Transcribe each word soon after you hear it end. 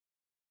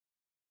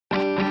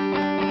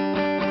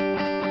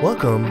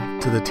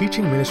Welcome to the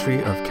teaching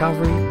ministry of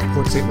Calvary,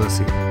 Port St.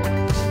 Lucie.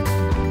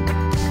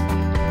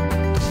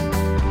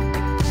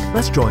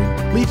 Let's join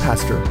lead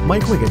pastor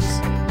Mike Wiggins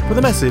for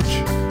the message,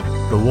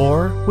 The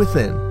War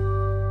Within.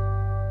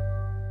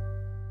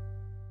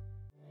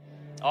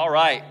 All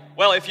right.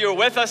 Well, if you were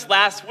with us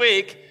last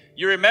week,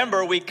 you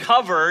remember we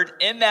covered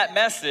in that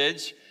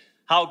message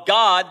how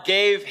God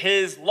gave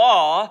his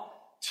law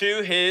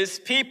to his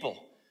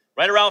people.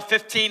 Right around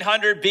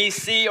 1500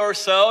 BC or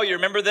so, you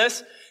remember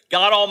this?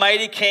 God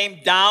Almighty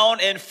came down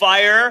in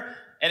fire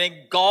and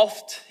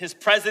his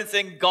presence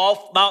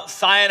engulfed Mount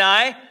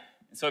Sinai.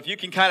 And so if you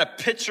can kind of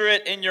picture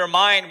it in your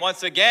mind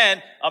once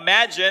again,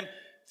 imagine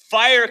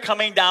fire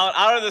coming down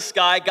out of the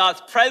sky.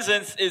 God's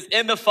presence is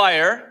in the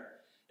fire.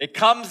 It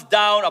comes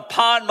down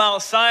upon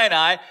Mount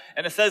Sinai,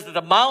 and it says that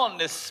the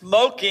mountain is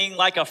smoking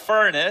like a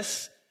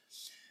furnace.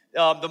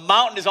 The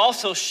mountain is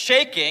also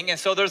shaking, and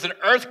so there's an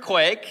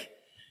earthquake.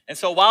 And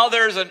so while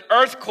there's an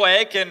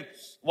earthquake and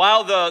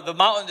while the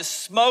mountain is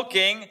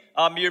smoking,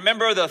 you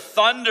remember the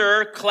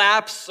thunder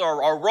claps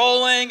are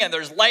rolling, and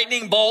there's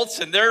lightning bolts,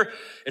 and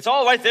it's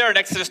all right there in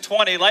Exodus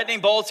 20. Lightning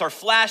bolts are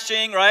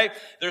flashing, right?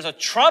 There's a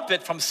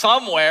trumpet from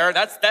somewhere.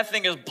 That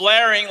thing is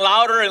blaring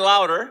louder and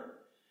louder.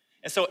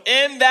 And so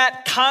in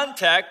that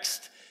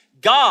context,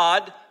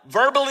 God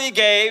verbally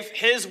gave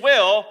his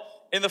will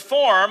in the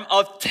form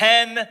of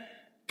 10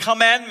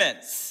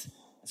 commandments.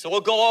 So we'll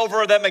go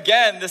over them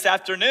again this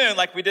afternoon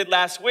like we did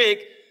last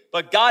week.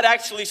 But God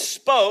actually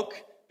spoke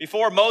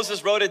before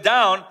Moses wrote it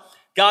down.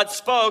 God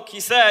spoke. He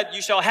said,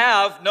 "You shall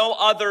have no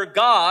other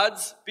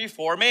gods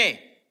before me."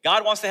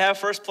 God wants to have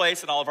first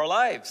place in all of our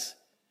lives.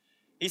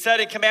 He said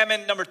in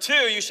commandment number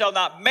 2, "You shall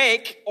not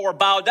make or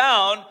bow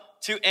down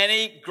to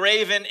any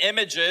graven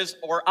images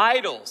or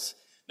idols."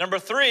 Number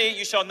 3,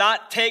 "You shall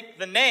not take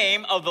the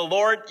name of the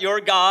Lord your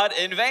God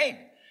in vain."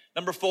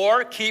 Number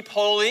 4, "Keep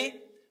holy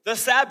the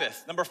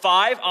Sabbath." Number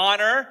 5,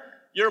 "Honor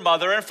your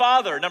mother and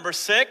father." Number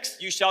 6,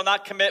 "You shall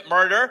not commit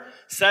murder."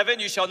 7,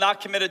 "You shall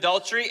not commit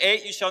adultery."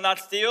 8, "You shall not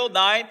steal."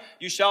 9,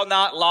 "You shall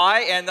not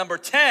lie." And number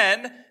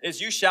 10 is,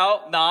 "You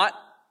shall not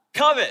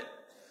covet."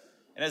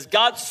 And as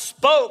God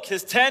spoke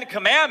his 10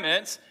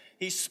 commandments,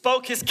 he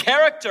spoke his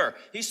character.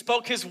 He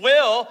spoke his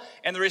will,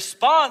 and the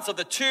response of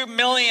the 2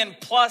 million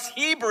plus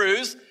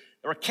Hebrews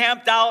that were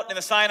camped out in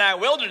the Sinai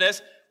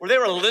wilderness, where they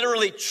were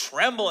literally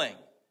trembling.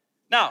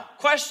 Now,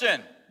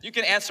 question, you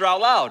can answer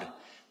out loud.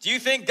 Do you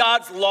think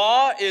God's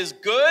law is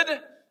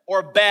good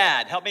or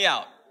bad? Help me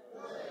out.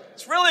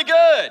 It's really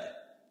good.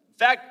 In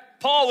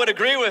fact, Paul would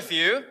agree with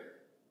you.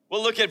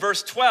 We'll look at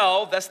verse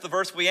 12. That's the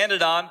verse we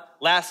ended on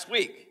last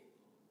week.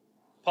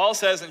 Paul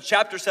says in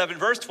chapter 7,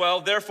 verse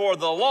 12, "Therefore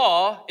the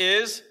law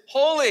is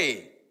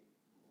holy,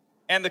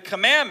 and the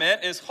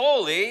commandment is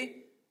holy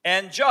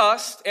and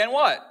just and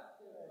what?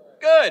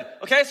 Good."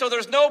 Okay, so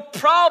there's no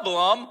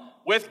problem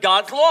with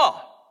God's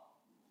law.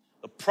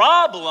 The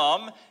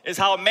problem is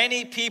how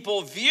many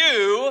people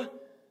view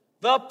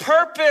the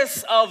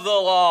purpose of the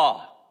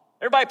law.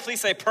 Everybody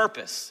please say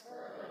purpose.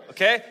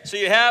 Okay, so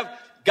you have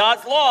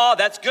God's law,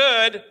 that's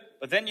good,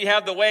 but then you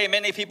have the way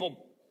many people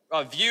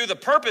view the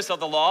purpose of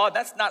the law,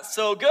 that's not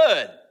so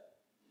good.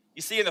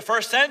 You see, in the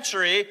first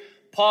century,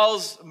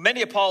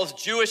 many of Paul's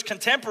Jewish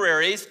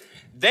contemporaries,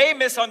 they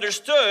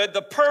misunderstood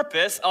the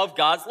purpose of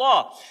God's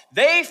law.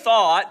 They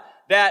thought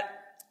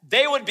that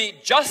they would be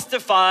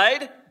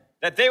justified,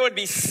 that they would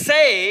be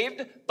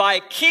saved by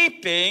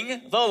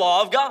keeping the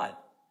law of God.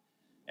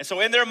 And so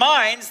in their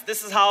minds,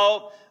 this is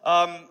how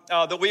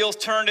the wheels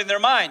turned in their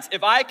minds.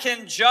 If I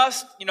can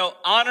just,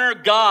 honor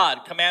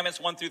God, commandments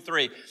 1 through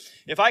 3.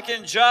 If I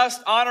can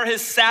just honor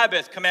his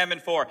Sabbath,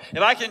 commandment 4.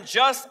 If I can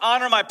just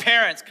honor my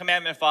parents,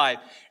 commandment 5.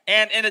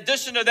 And in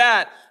addition to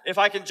that, if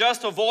I can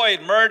just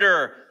avoid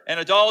murder and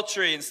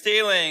adultery and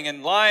stealing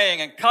and lying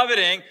and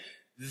coveting,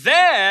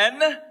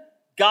 then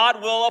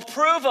God will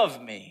approve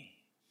of me.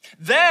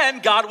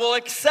 Then God will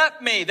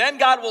accept me. Then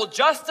God will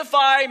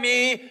justify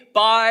me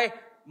by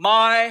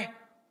my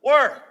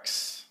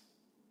works.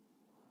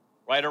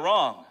 Right or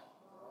wrong?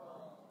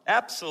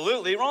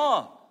 Absolutely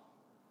wrong.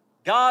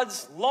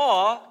 God's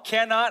law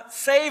cannot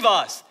save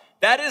us.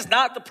 That is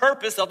not the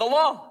purpose of the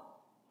law.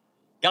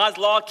 God's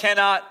law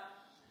cannot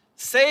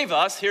save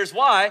us. Here's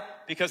why.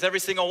 Because every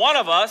single one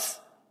of us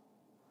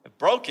have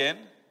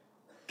broken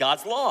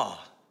God's law.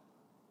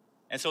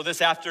 And so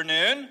this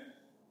afternoon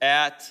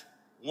at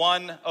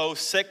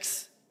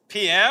 1:06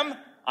 p.m.,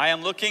 I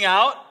am looking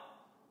out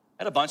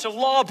at a bunch of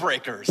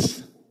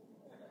lawbreakers.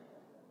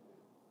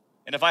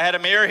 And if I had a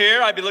mirror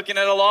here, I'd be looking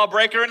at a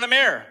lawbreaker in the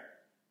mirror.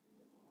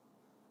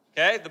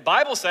 Okay, the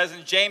Bible says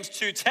in James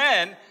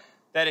 2:10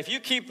 that if you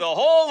keep the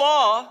whole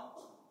law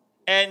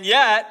and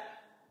yet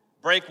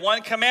break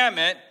one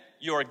commandment,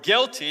 you are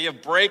guilty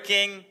of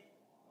breaking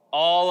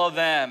all of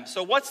them.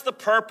 So what's the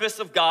purpose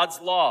of God's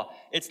law?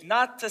 It's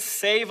not to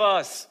save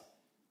us.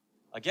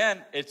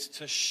 Again, it's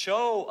to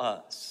show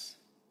us.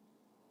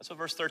 That's what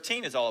verse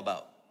 13 is all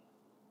about.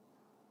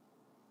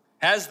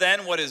 Has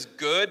then what is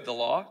good, the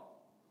law,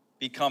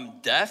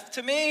 become death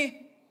to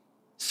me?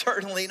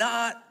 Certainly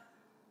not.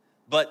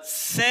 but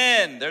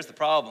sin, there's the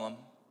problem,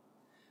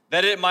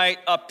 that it might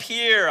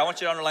appear. I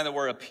want you to underline the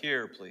word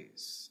appear,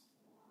 please.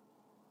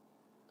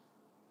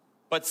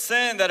 But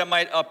sin, that it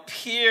might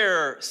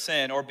appear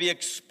sin, or be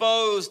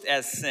exposed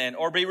as sin,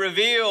 or be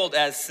revealed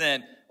as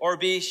sin, or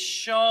be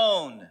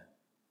shown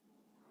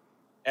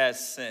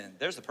as sin.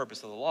 There's the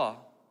purpose of the law.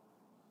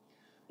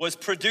 Was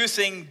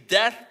producing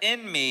death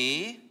in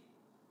me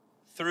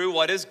through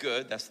what is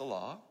good, that's the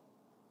law,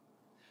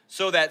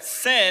 so that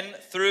sin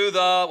through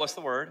the, what's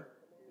the word?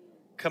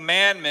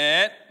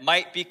 Commandment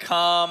might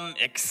become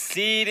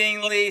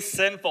exceedingly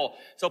sinful.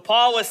 So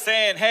Paul was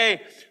saying,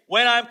 hey,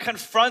 when I'm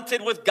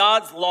confronted with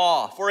God's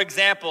law, for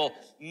example,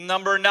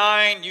 number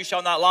 9, you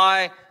shall not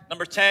lie.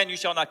 Number 10, you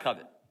shall not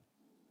covet.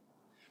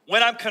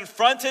 When I'm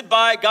confronted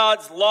by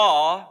God's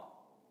law,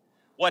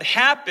 what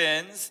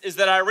happens is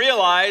that I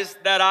realize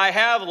that I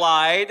have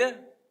lied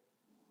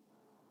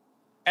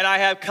and I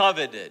have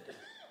coveted.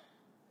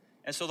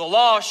 And so the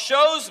law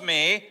shows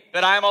me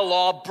that I'm a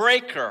law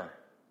breaker.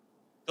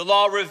 The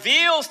law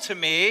reveals to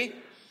me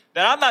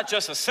that I'm not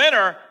just a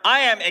sinner, I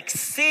am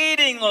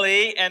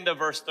exceedingly, end of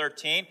verse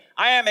 13,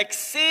 I am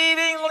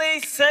exceedingly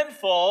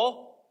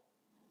sinful,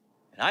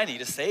 and I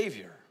need a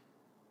Savior.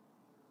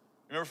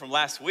 Remember from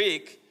last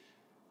week,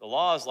 the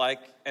law is like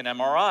an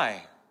MRI,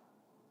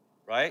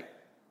 right?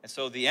 And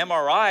so the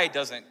MRI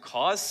doesn't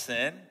cause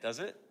sin, does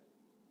it?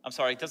 I'm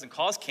sorry, it doesn't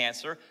cause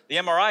cancer. The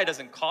MRI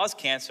doesn't cause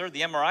cancer.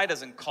 The MRI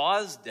doesn't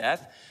cause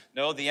death.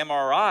 No, the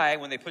MRI,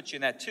 when they put you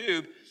in that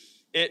tube,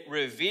 it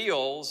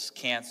reveals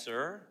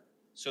cancer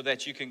so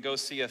that you can go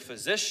see a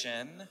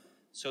physician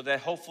so that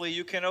hopefully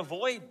you can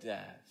avoid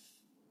death.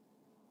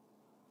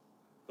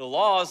 The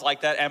law is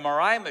like that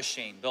MRI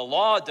machine. The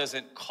law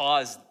doesn't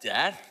cause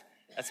death.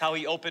 That's how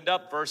he opened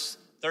up verse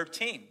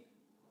 13.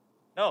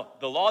 No,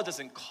 the law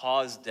doesn't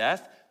cause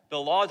death. The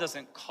law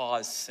doesn't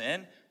cause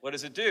sin. What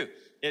does it do?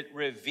 It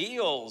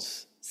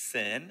reveals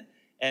sin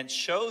and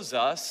shows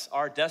us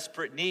our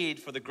desperate need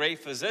for the great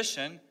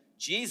physician,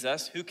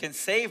 Jesus, who can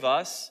save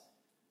us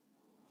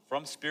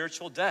from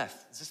spiritual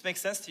death. Does this make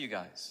sense to you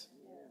guys?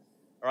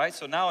 All right,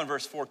 so now in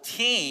verse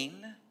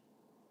 14,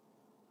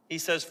 he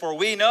says, for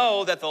we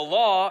know that the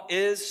law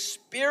is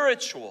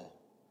spiritual.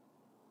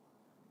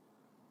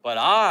 But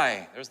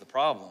there's the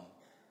problem,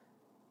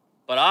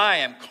 but I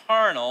am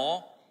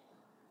carnal,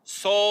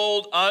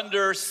 sold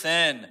under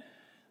sin.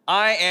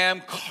 I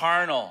am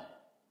carnal.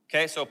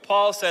 Okay, so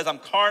Paul says I'm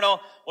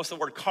carnal. What's the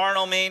word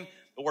carnal mean?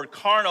 The word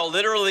carnal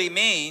literally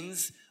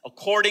means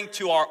according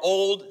to our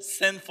old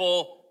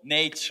sinful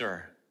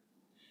nature.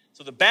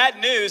 So the bad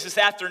news this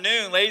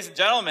afternoon, ladies and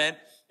gentlemen,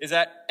 is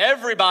that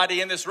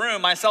everybody in this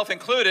room, myself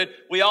included,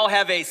 we all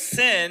have a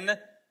sin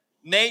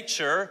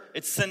nature.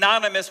 It's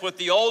synonymous with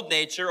the old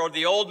nature or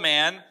the old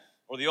man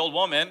or the old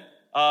woman.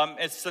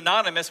 It's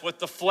synonymous with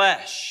the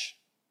flesh.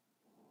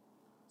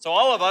 So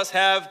all of us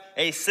have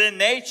a sin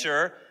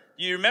nature.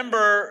 You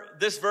remember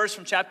this verse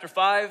from chapter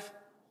 5?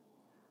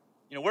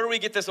 You know, where do we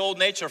get this old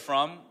nature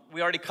from?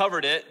 We already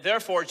covered it.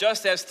 Therefore,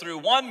 just as through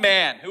one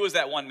man, who was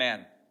that one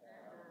man?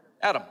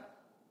 Adam.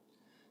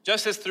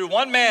 Just as through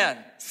one man,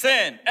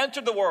 sin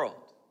entered the world,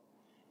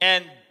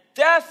 and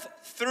death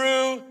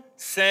through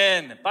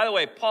sin. By the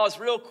way, pause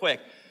real quick.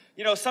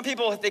 You know, some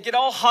people, they get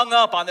all hung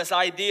up on this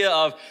idea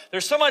of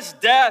there's so much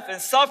death and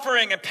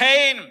suffering and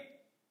pain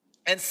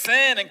and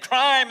sin and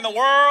crime in the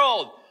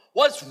world.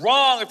 What's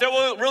wrong? If there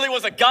really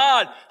was a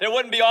God, there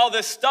wouldn't be all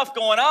this stuff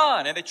going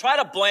on. And they try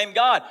to blame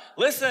God.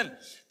 Listen,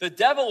 the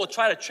devil will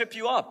try to trip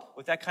you up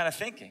with that kind of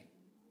thinking.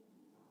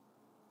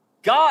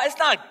 God, it's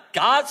not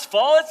God's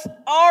fault, it's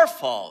our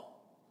fault.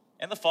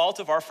 And the fault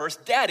of our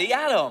first daddy,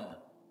 Adam.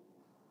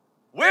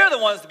 We're the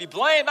ones to be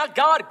blamed, not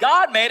God.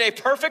 God made a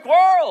perfect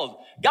world.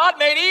 God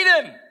made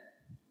Eden.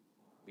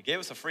 He gave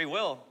us a free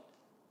will.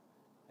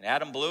 And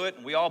Adam blew it,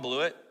 and we all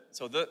blew it.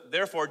 So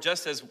therefore,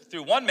 just as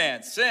through one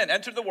man sin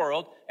entered the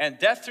world, and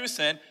death through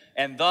sin,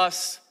 and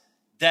thus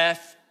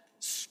death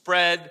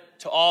spread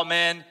to all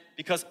men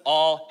because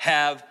all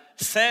have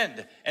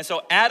sinned. And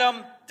so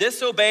Adam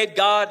disobeyed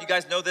God. You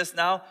guys know this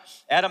now.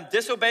 Adam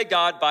disobeyed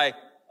God by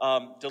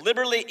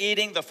deliberately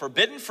eating the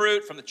forbidden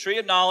fruit from the tree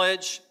of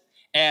knowledge,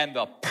 and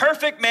the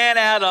perfect man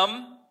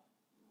Adam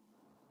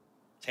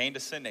attained a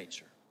sin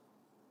nature.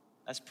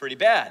 That's pretty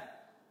bad.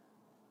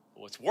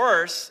 But what's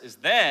worse is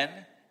then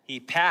he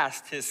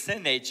passed his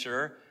sin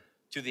nature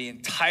to the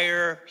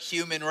entire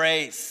human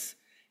race.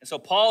 And so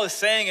Paul is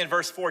saying in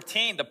verse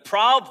 14, the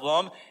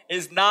problem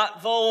is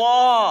not the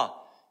law.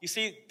 You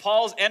see,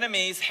 Paul's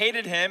enemies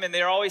hated him, and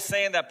they're always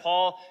saying that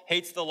Paul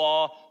hates the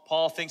law.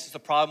 Paul thinks it's a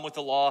problem with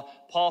the law.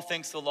 Paul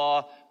thinks the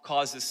law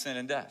causes sin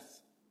and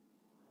death.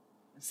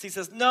 And he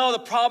says, no, the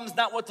problem's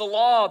not with the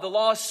law. The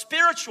law is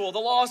spiritual. The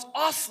law is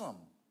awesome.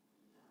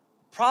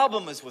 The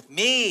problem is with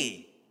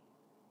me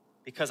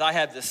because I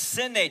have the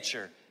sin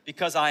nature,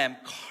 because I am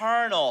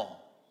carnal.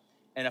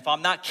 And if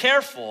I'm not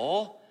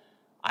careful,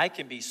 I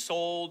can be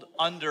sold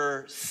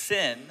under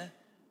sin.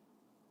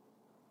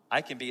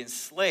 I can be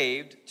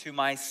enslaved to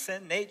my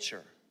sin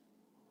nature.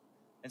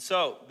 And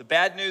so the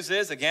bad news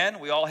is, again,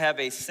 we all have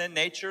a sin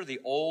nature, the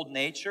old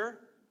nature.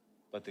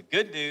 But the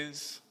good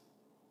news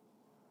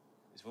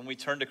is when we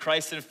turn to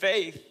Christ in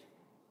faith,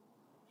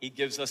 he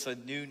gives us a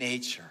new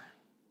nature.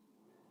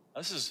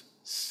 Now, this is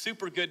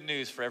super good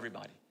news for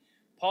everybody.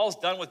 Paul's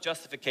done with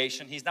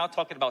justification. He's now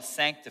talking about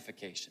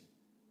sanctification.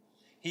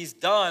 He's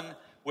done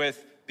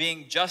with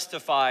being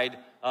justified,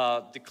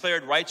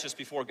 declared righteous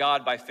before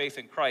God by faith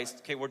in Christ.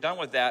 Okay, we're done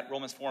with that,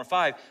 Romans 4 and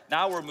 5.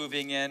 Now we're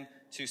moving in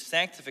to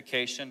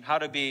sanctification. How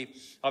to be,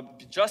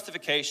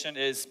 justification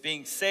is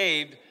being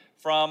saved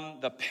from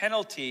the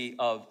penalty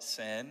of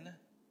sin.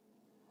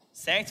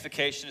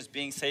 Sanctification is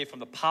being saved from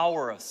the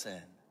power of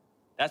sin.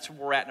 That's where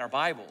we're at in our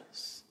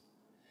Bibles.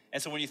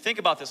 And so when you think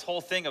about this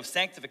whole thing of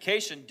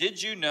sanctification,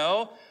 did you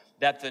know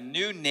that the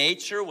new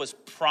nature was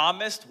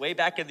promised way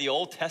back in the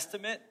Old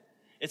Testament?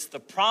 It's the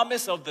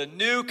promise of the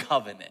new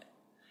covenant.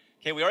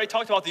 Okay, we already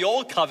talked about the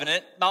old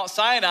covenant, Mount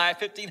Sinai,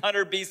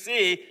 1500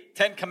 BC,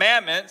 10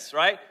 commandments,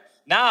 right?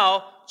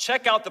 Now,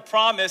 check out the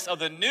promise of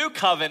the new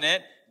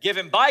covenant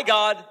given by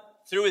God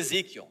through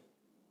Ezekiel.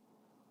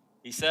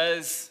 He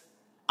says,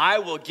 I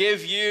will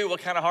give you what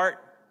kind of heart?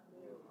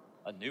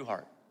 A new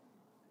heart.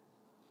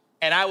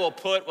 And I will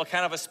put what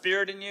kind of a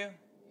spirit in you?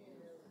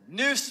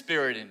 New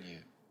spirit in you.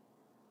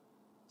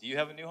 Do you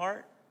have a new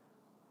heart?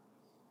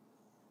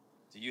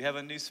 Do you have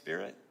a new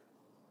spirit?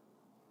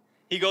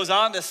 He goes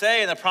on to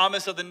say in the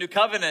promise of the new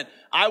covenant,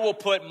 I will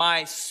put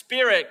my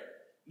spirit,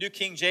 New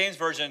King James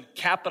Version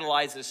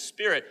capitalizes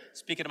spirit,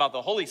 speaking about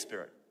the Holy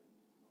Spirit.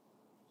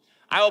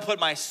 I will put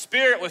my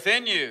spirit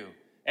within you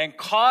and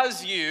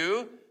cause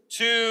you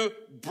to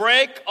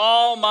break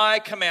all my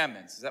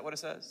commandments. Is that what it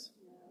says?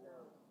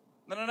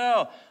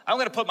 No. I'm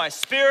going to put my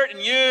spirit in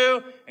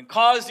you and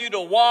cause you to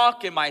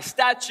walk in my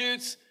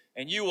statutes,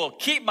 and you will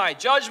keep my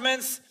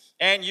judgments,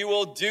 and you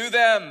will do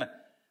them.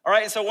 All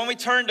right, and so when we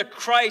turn to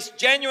Christ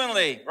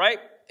genuinely, right,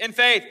 in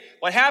faith,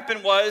 what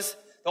happened was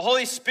the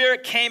Holy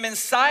Spirit came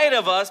inside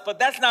of us, but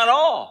that's not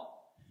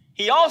all.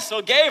 He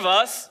also gave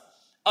us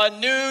a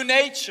new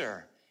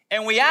nature.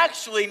 And we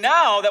actually,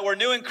 now that we're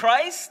new in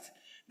Christ,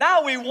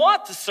 now we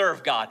want to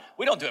serve God.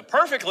 We don't do it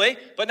perfectly,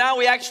 but now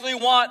we actually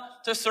want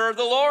to serve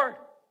the Lord.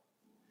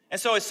 And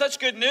so it's such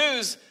good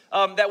news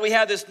that we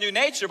have this new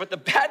nature, but the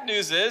bad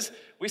news is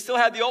we still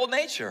have the old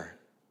nature.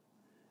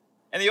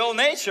 And the old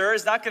nature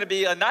is not going to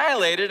be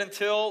annihilated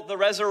until the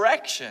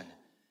resurrection.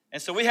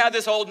 And so we have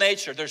this old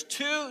nature. There's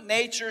two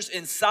natures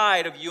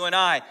inside of you and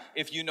I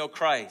if you know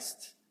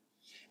Christ.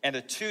 And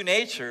the two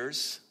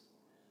natures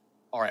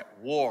are at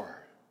war.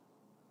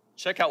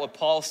 Check out what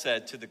Paul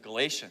said to the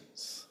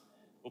Galatians.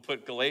 We'll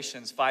put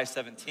Galatians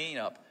 5:17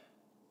 up.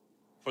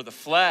 For the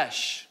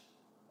flesh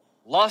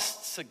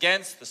lusts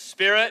against the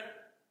spirit,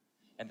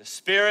 and the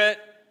spirit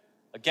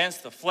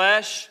against the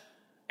flesh,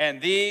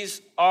 and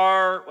these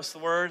are, what's the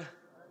word?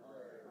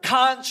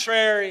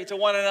 Contrary to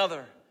one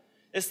another.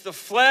 It's the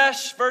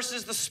flesh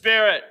versus the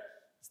spirit.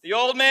 It's the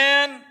old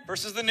man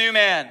versus the new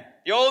man.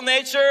 The old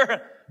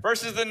nature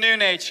versus the new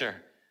nature.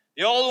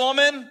 The old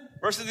woman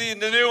versus the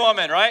new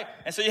woman, right?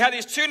 And so you have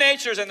these two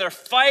natures, and they're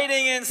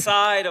fighting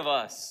inside of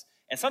us.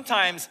 And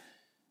sometimes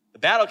the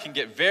battle can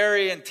get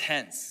very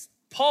intense.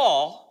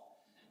 Paul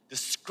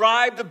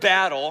described the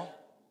battle,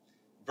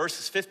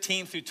 verses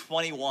 15 through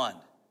 21.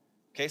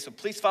 Okay, so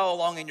please follow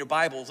along in your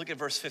Bibles. Look at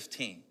verse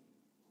 15.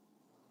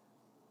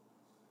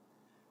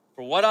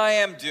 For what I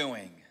am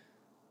doing,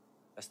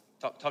 that's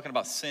talking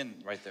about sin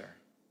right there.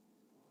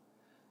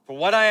 For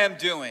what I am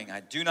doing, I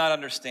do not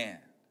understand.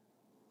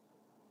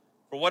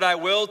 For what I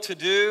will to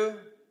do,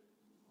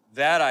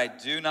 that I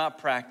do not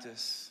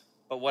practice.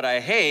 But what I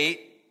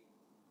hate,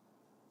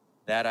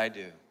 that I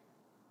do.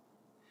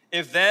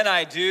 If then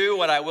I do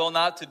what I will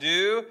not to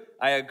do,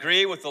 I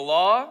agree with the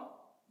law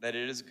that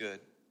it is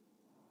good.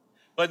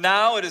 But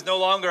now it is no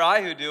longer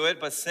I who do it,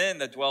 but sin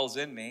that dwells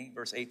in me.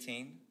 Verse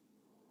 18.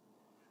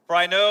 For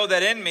I know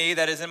that in me,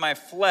 that is in my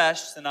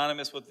flesh,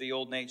 synonymous with the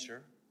old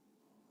nature,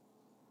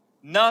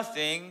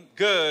 nothing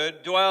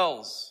good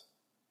dwells.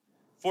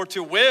 For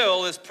to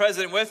will is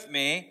present with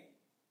me.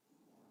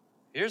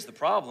 Here's the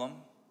problem.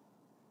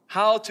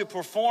 How to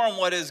perform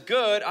what is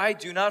good, I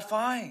do not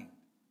find.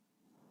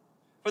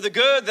 For the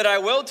good that I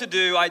will to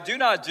do, I do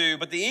not do,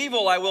 but the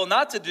evil I will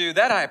not to do,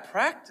 that I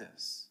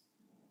practice.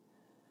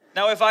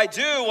 Now if I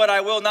do what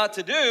I will not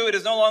to do, it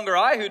is no longer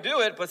I who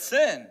do it, but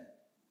sin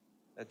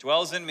that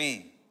dwells in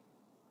me.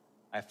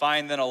 I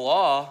find then a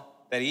law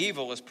that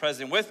evil is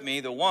present with me,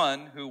 the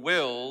one who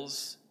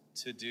wills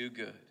to do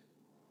good.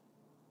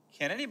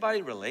 Can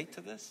anybody relate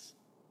to this?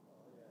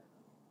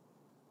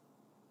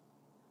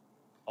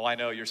 Oh, I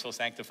know, you're so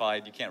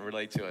sanctified, you can't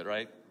relate to it,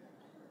 right?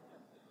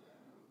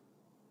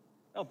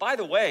 No, by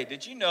the way,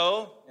 did you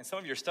know, and some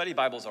of your study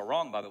Bibles are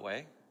wrong, by the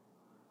way,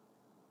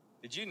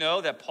 did you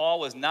know that Paul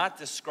was not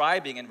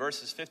describing in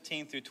verses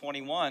 15 through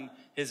 21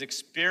 his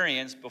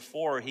experience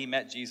before he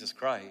met Jesus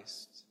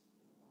Christ?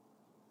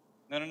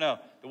 No.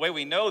 The way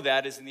we know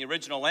that is in the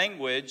original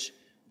language,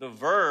 the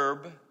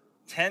verb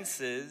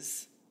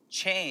tenses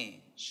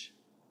change.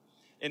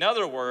 In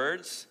other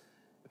words,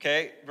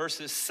 okay,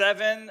 verses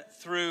 7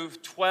 through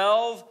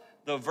 12,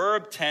 the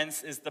verb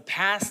tense is the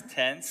past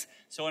tense.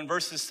 So in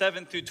verses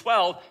 7 through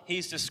 12,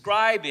 he's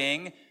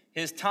describing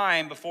his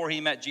time before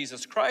he met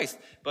Jesus Christ.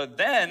 But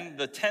then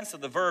the tense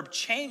of the verb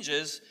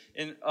changes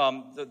in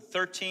the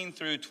 13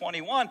 through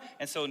 21.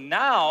 And so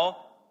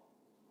now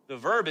the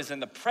verb is in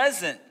the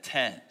present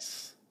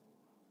tense.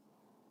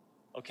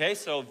 Okay,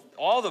 so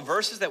all the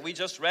verses that we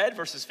just read,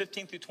 verses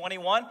 15 through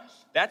 21,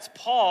 that's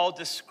Paul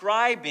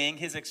describing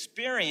his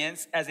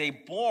experience as a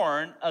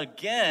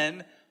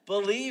born-again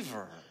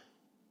believer.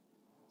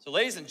 So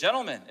ladies and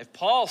gentlemen, if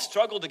Paul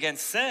struggled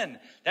against sin,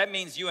 that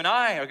means you and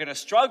I are going to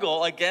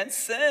struggle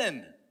against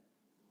sin.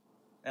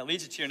 That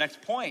leads you to your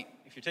next point.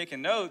 If you're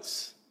taking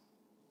notes,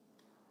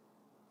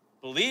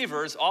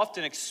 believers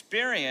often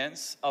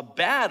experience a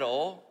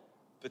battle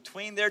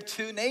between their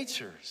two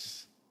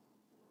natures.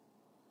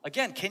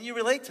 Again, can you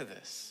relate to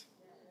this?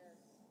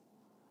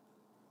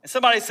 And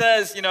somebody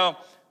says,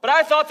 but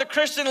I thought the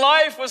Christian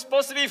life was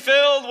supposed to be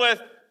filled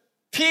with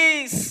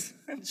peace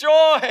and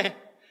joy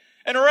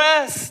and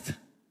rest.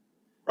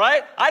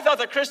 Right? I thought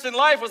the Christian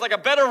life was like a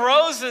bed of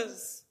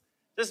roses.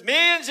 Just me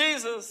and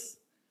Jesus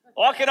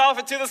walking off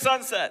into the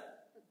sunset.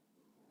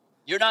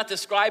 You're not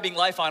describing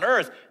life on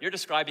earth. You're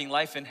describing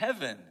life in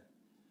heaven.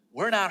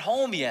 We're not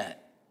home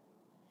yet.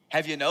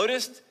 Have you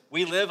noticed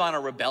we live on a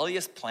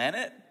rebellious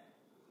planet?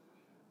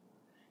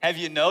 Have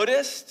you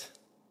noticed?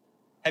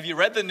 Have you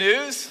read the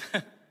news?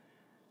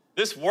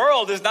 This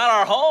world is not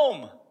our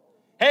home.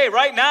 Hey,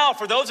 right now,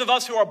 for those of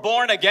us who are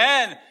born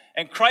again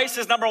and Christ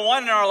is number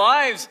one in our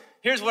lives,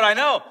 here's what I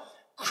know.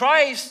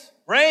 Christ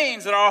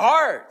reigns in our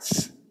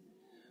hearts.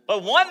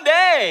 But one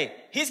day,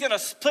 he's going to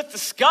split the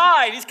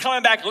sky. And he's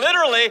coming back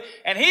literally,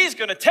 and he's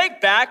going to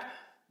take back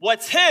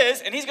what's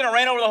his, and he's going to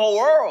reign over the whole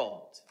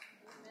world.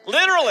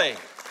 Literally.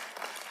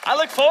 I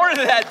look forward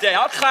to that day.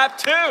 I'll clap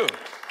too.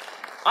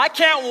 I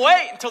can't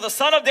wait until the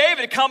Son of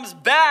David comes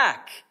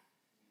back.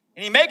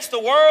 And he makes the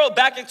world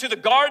back into the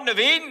Garden of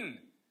Eden.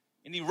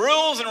 And he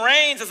rules and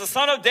reigns as the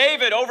Son of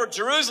David over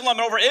Jerusalem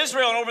and over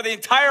Israel and over the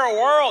entire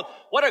world.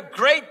 What a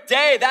great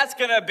day that's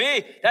going to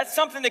be. That's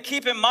something to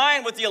keep in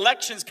mind with the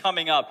elections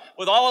coming up,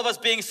 with all of us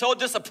being so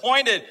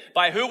disappointed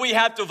by who we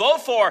have to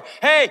vote for.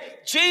 Hey,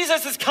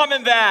 Jesus is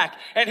coming back,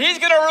 and he's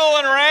going to rule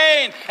and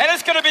reign, and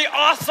it's going to be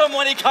awesome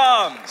when he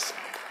comes.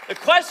 The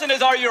question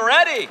is, are you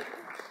ready?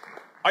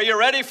 Are you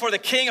ready for the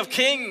King of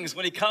Kings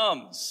when he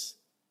comes?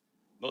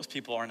 Most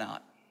people are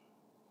not.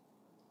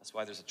 That's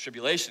why there's a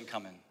tribulation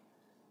coming,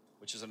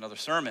 which is another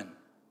sermon.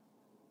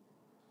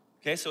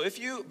 Okay, so if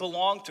you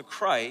belong to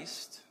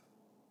Christ,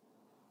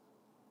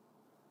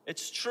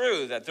 it's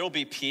true that there'll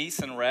be peace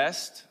and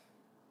rest.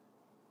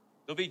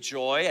 There'll be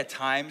joy at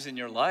times in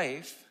your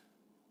life.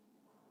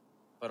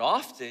 But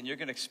often you're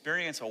going to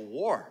experience a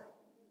war.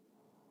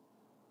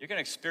 You're going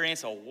to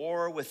experience a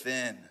war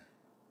within.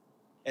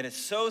 And it's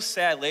so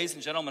sad, ladies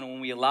and gentlemen, when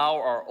we allow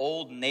our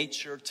old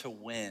nature to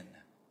win.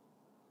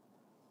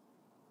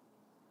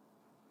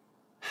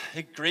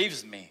 It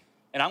grieves me.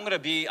 And I'm going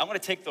to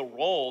take the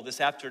role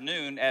this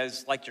afternoon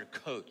as like your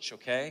coach,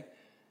 okay?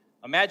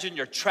 Imagine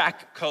your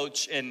track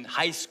coach in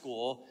high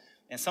school,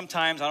 and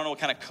sometimes, I don't know what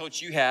kind of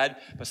coach you had,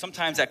 but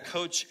sometimes that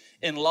coach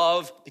in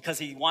love, because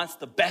he wants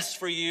the best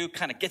for you,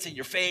 kind of gets in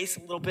your face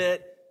a little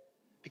bit,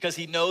 because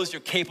he knows you're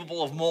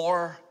capable of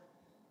more.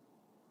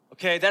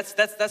 Okay,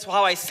 that's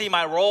how I see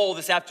my role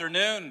this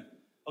afternoon.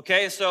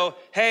 Okay, so,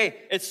 hey,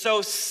 it's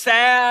so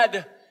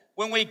sad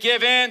when we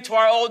give in to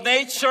our old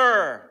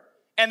nature,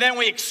 and then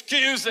we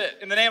excuse it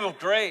in the name of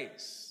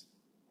grace.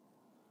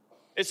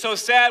 It's so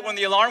sad when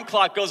the alarm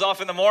clock goes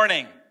off in the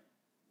morning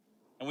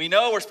and we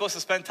know we're supposed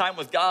to spend time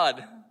with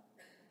God,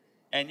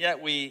 and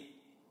yet we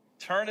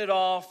turn it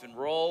off and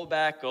roll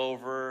back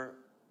over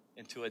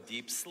into a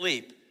deep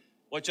sleep.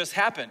 What just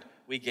happened?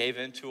 We gave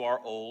into our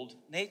old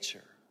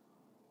nature.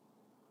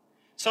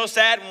 So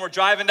sad when we're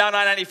driving down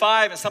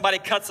I-95 and somebody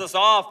cuts us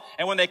off,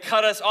 and when they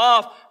cut us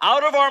off,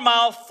 out of our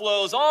mouth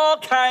flows all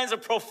kinds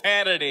of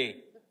profanity.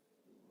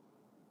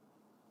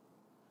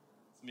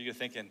 Some of you are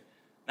thinking,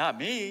 not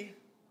me.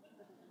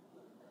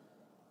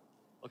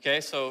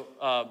 Okay, so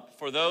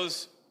for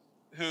those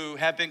who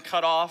have been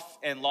cut off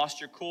and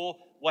lost your cool,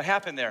 what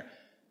happened there?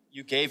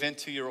 You gave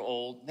into your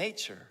old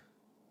nature.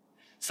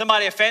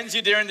 Somebody offends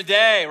you during the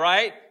day,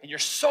 right? And you're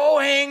so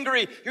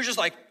angry. You're just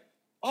like,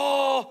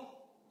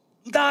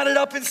 knotted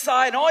up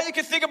inside. And all you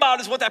can think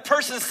about is what that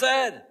person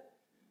said.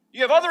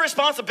 You have other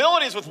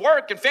responsibilities with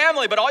work and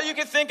family, but all you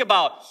can think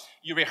about,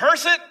 you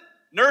rehearse it,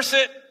 nurse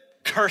it,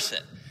 curse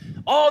it.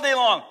 All day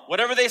long,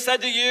 whatever they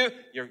said to you,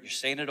 you're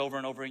saying it over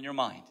and over in your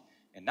mind.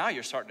 And now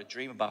you're starting to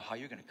dream about how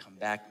you're going to come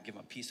back and give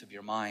them a piece of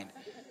your mind.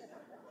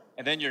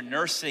 And then you're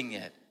nursing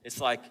it.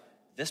 It's like,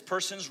 this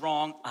person's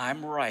wrong,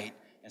 I'm right.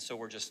 And so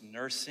we're just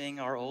nursing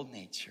our old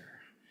nature,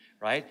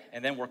 right?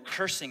 And then we're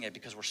cursing it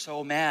because we're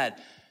so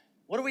mad.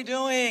 What are we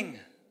doing?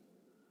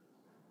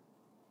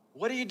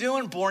 What are you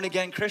doing,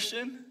 born-again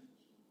Christian?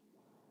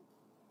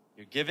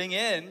 You're giving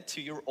in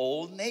to your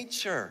old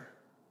nature.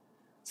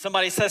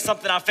 Somebody says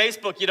something on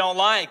Facebook you don't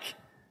like,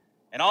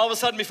 and all of a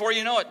sudden, before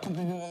you know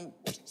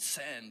it,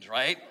 send,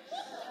 right?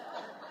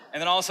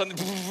 And then all of a sudden,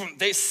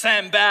 they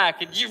send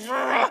back,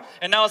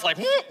 and now it's like,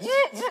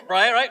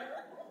 right?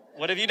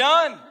 What have you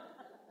done?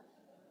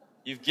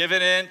 You've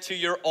given in to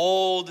your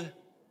old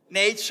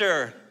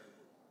nature.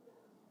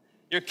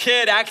 Your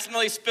kid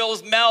accidentally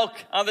spills milk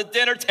on the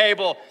dinner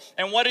table,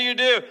 and what do?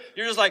 You're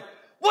just like,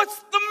 what's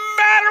the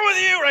matter with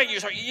you, right? You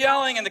start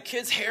yelling, and the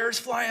kid's hair is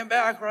flying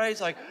back, right?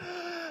 It's like,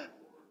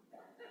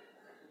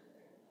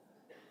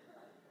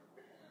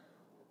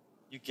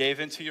 you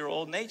gave into your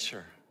old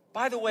nature.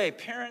 By the way,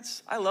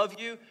 parents, I love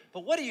you,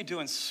 but what are you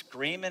doing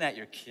screaming at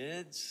your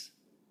kids?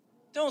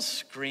 Don't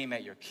scream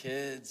at your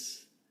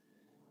kids.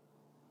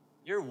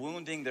 You're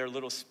wounding their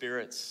little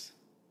spirits.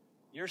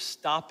 You're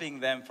stopping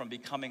them from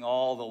becoming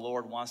all the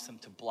Lord wants them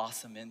to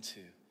blossom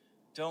into.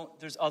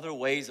 There's other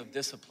ways of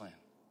discipline.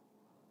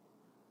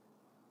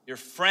 Your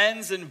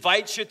friends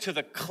invite you to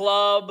the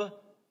club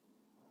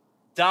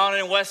down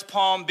in West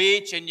Palm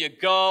Beach, and you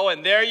go,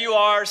 and there you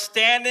are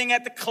standing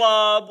at the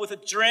club with a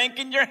drink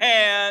in your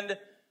hand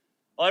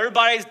while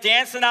everybody's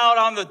dancing out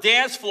on the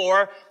dance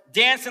floor,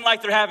 dancing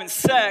like they're having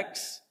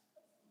sex.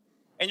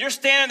 And you're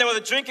standing there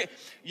with a drink.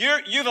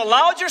 You've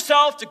allowed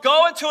yourself to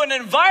go into an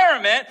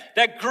environment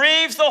that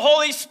grieves the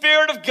Holy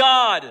Spirit of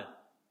God.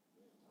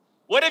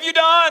 What have you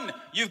done?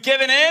 You've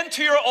given in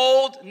to your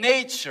old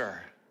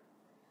nature.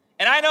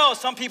 And I know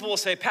some people will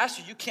say,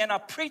 Pastor, you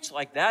cannot preach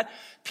like that.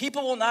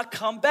 People will not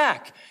come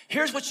back.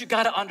 Here's what you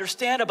got to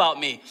understand about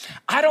me.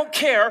 I don't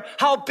care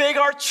how big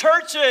our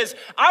church is.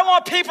 I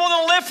want people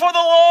to live for the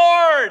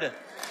Lord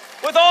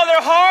with all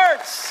their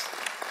hearts.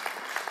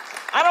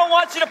 I don't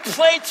want you to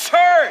play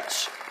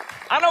church.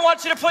 I don't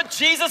want you to put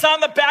Jesus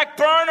on the back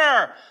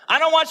burner. I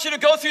don't want you to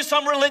go through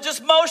some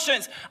religious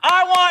motions.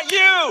 I want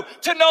you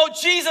to know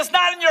Jesus,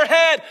 not in your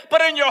head,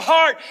 but in your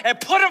heart, and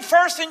put him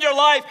first in your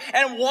life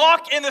and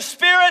walk in the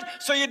Spirit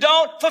so you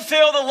don't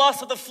fulfill the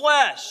lust of the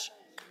flesh.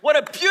 What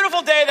a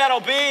beautiful day that'll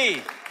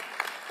be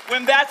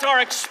when that's our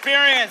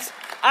experience.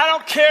 I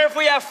don't care if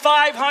we have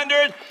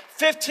 500,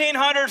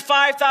 1,500,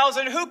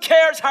 5,000. Who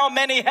cares how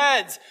many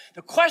heads?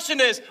 The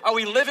question is, are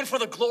we living for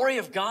the glory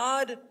of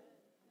God?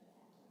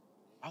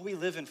 Are we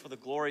living for the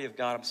glory of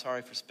God? I'm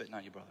sorry for spitting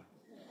on you, brother.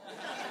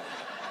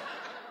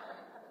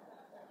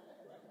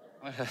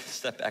 I'm going to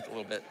step back a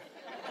little bit.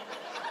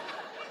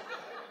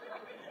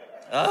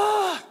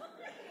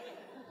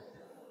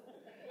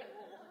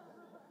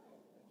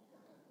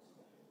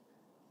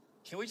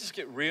 Can we just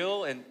get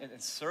real and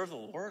serve the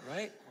Lord,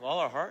 right? With all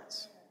our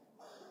hearts?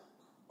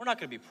 We're not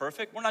going to be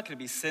perfect. We're not going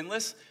to be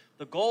sinless.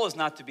 The goal is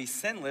not to be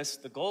sinless.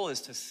 The goal is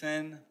to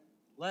sin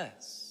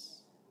less.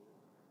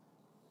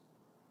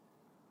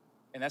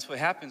 And that's what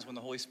happens when the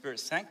Holy Spirit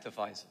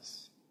sanctifies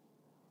us.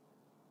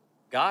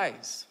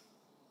 Guys,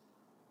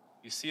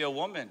 you see a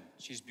woman,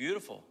 she's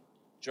beautiful,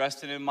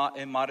 dressed in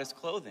immodest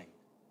clothing.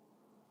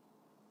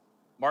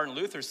 Martin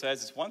Luther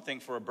says it's one thing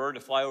for a bird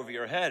to fly over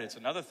your head. It's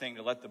another thing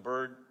to let the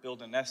bird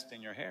build a nest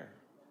in your hair.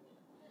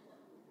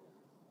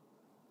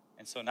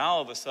 And so now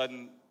all of a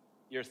sudden,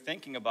 you're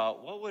thinking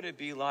about what would it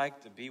be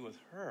like to be with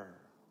her?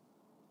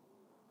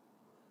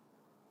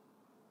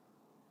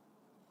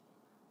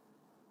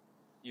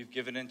 You've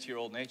given into your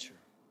old nature.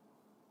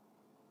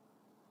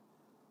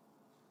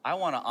 I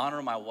want to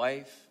honor my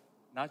wife,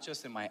 not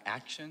just in my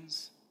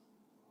actions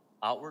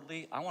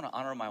outwardly. I want to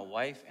honor my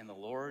wife and the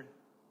Lord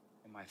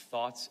in my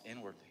thoughts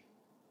inwardly.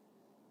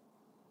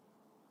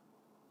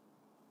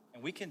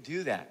 And we can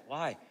do that.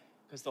 Why?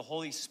 Because the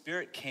Holy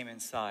Spirit came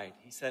inside.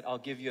 He said, I'll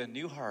give you a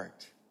new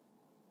heart.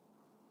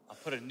 I'll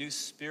put a new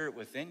spirit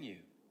within you.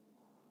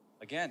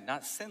 Again,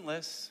 not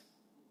sinless.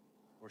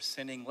 We're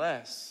sinning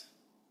less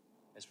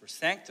as we're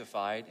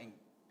sanctified and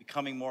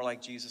becoming more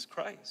like Jesus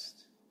Christ.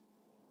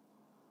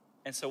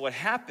 And so what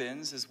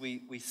happens is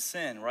we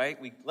sin, right?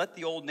 We let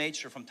the old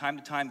nature from time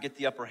to time get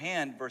the upper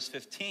hand. Verse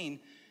 15,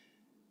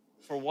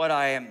 for what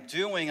I am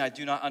doing, I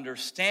do not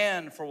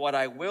understand. For what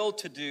I will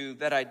to do,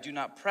 that I do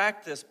not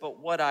practice. But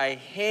what I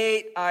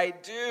hate, I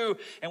do.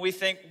 And we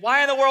think,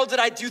 why in the world did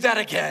I do that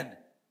again?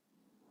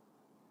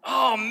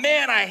 Oh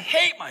man, I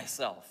hate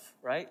myself,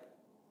 right?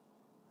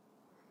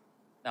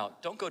 Now,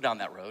 don't go down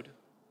that road.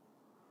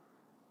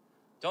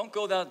 Don't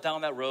go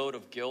down that road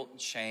of guilt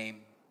and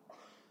shame,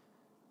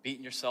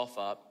 beating yourself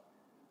up.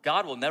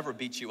 God will never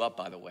beat you up,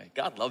 by the way.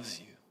 God loves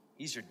you.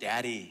 He's your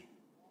daddy.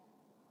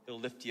 He'll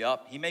lift you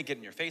up. He may get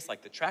in your face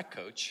like the track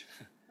coach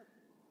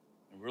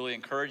and really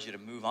encourage you to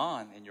move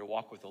on in your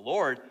walk with the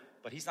Lord,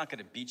 but he's not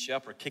going to beat you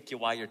up or kick you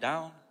while you're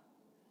down.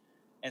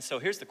 And so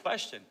here's the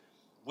question.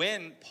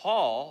 When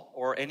Paul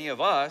or any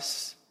of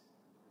us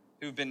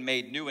who've been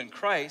made new in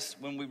Christ,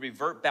 when we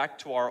revert back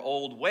to our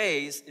old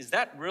ways, is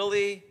that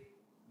really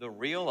the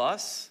real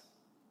us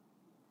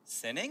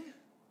sinning?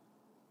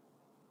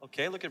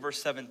 Okay, look at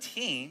verse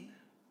 17.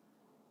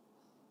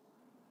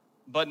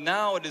 But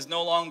now it is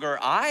no longer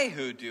I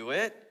who do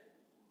it,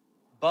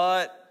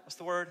 but, what's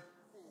the word?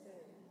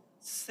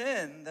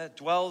 Sin that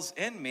dwells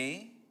in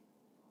me.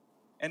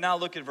 And now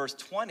look at verse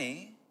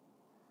 20.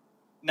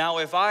 Now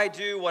if I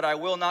do what I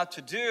will not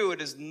to do,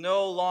 it is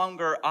no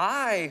longer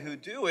I who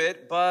do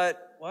it,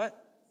 but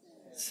what?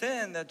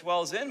 sin that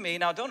dwells in me.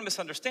 Now, don't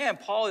misunderstand.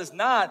 Paul is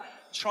not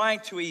trying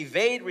to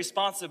evade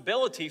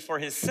responsibility for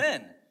his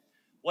sin.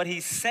 What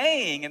he's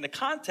saying in the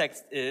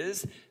context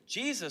is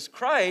Jesus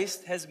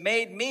Christ has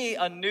made me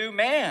a new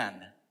man.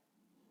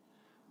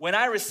 When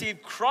I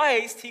received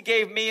Christ, he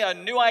gave me a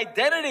new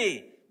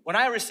identity. When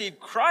I received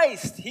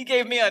Christ, he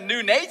gave me a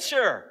new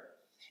nature.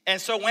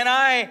 And so when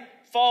I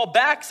fall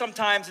back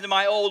sometimes into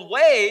my old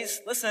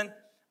ways, listen,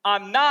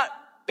 I'm not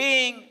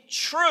being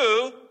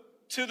true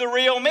to the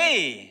real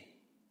me.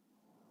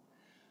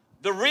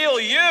 The real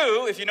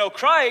you, if you know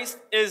Christ,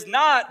 is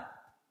not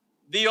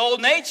the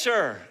old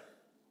nature.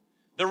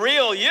 The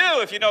real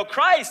you, if you know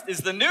Christ, is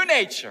the new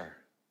nature.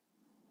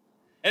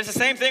 And it's the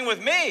same thing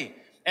with me.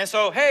 And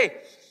so, hey,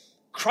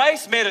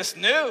 Christ made us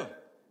new.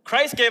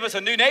 Christ gave us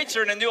a new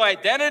nature and a new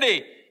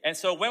identity. And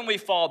so when we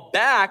fall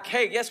back,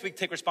 hey, yes, we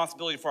take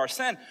responsibility for our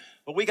sin,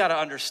 but we got to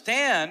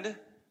understand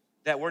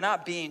that we're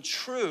not being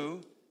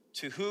true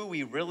to who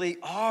we really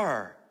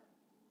are.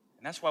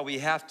 And that's why we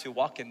have to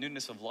walk in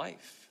newness of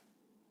life.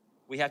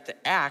 We have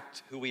to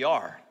act who we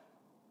are.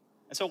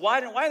 And so why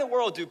in the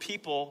world do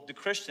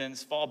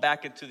Christians fall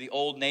back into the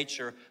old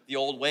nature, the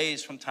old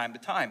ways from time to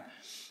time?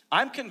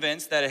 I'm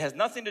convinced that it has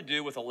nothing to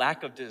do with a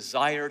lack of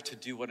desire to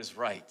do what is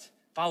right.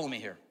 Follow me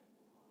here.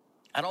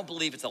 I don't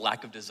believe it's a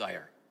lack of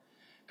desire.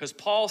 Because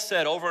Paul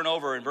said over and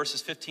over in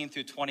verses 15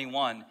 through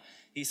 21,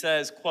 he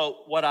says,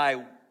 quote, what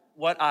I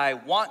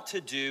want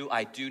to do,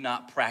 I do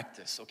not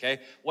practice, okay?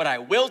 What I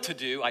will to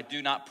do, I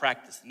do not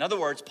practice. In other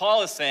words,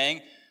 Paul is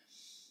saying,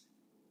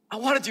 I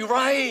want to do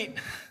right.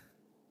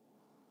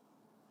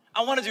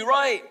 I want to do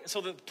right.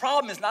 So the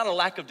problem is not a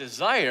lack of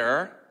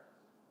desire.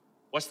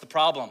 What's the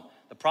problem?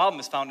 The problem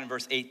is found in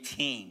verse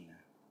 18.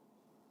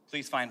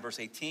 Please find verse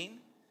 18.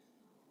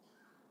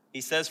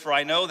 He says, for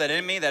I know that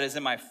in me, that is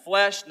in my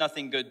flesh,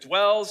 nothing good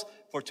dwells,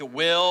 for to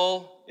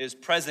will is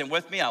present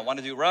with me. I want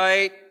to do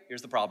right.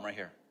 Here's the problem right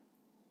here.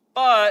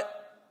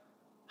 But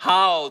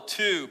how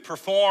to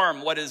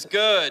perform what is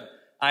good,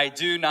 I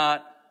do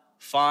not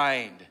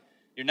find.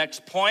 Your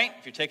next point,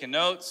 if you're taking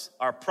notes,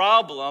 our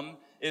problem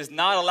is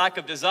not a lack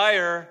of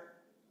desire,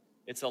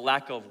 it's a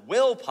lack of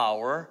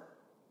willpower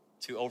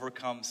to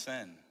overcome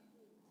sin.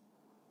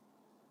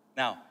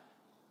 Now,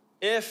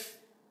 if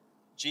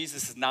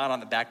Jesus is not on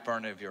the back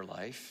burner of your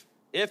life,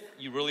 if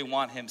you really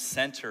want him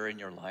center in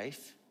your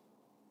life,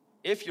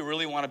 if you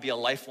really want to be a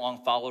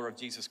lifelong follower of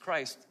Jesus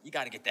Christ, you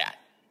got to get that.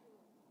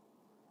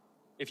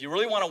 If you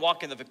really want to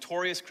walk in the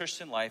victorious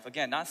Christian life,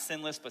 again, not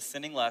sinless, but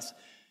sinning less,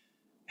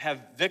 have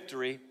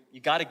victory, you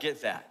got to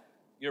get that.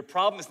 Your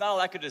problem is not a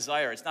lack of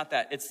desire. It's not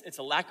that. It's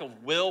a lack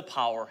of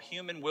willpower,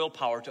 human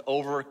willpower to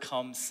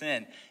overcome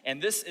sin.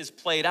 And this is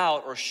played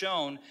out or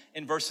shown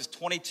in verses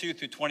 22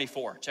 through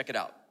 24. Check it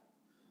out.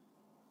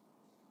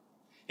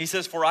 He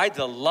says, for I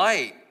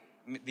delight,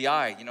 the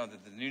I,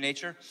 the new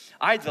nature,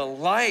 I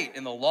delight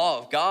in the law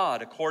of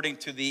God according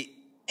to the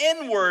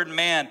inward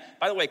man.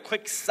 By the way,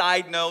 quick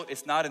side note,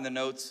 it's not in the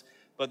notes,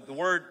 but the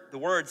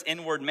words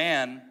inward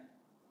man,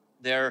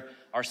 there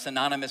are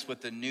synonymous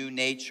with the new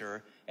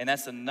nature. And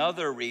that's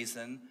another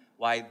reason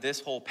why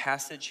this whole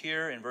passage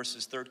here in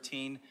verses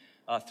 13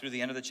 through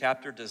the end of the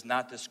chapter does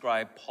not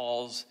describe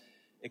Paul's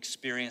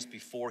experience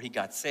before he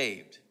got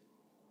saved.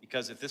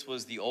 Because if this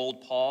was the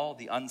old Paul,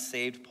 the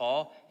unsaved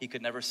Paul, he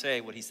could never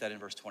say what he said in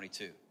verse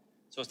 22.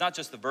 So it's not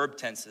just the verb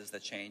tenses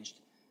that changed.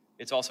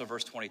 It's also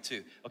verse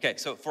 22. Okay,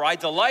 so for I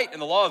delight in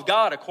the law of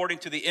God according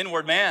to the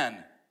inward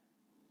man.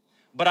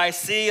 But I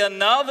see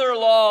another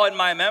law in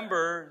my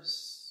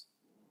members.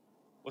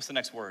 What's the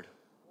next word?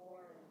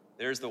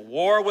 There's the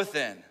war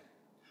within,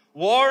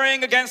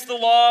 warring against the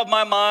law of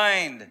my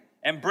mind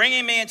and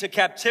bringing me into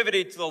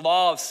captivity to the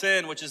law of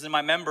sin, which is in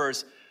my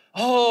members.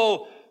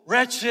 Oh,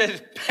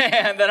 wretched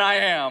man that I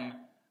am,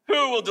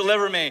 who will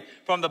deliver me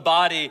from the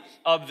body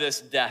of this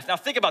death? Now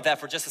think about that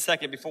for just a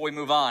second before we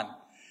move on.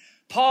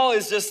 Paul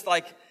is just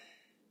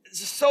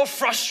so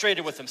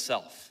frustrated with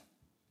himself.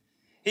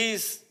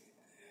 He's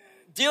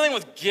dealing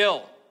with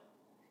guilt.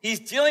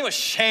 He's dealing with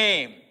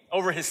shame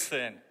over his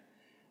sin.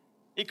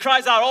 He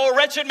cries out, oh,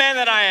 wretched man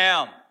that I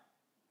am.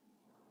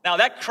 Now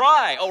that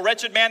cry, oh,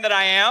 wretched man that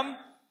I am,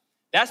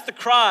 that's the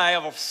cry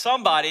of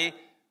somebody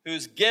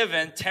who's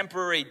given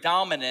temporary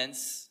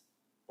dominance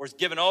or is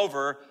given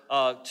over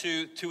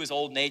to his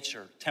old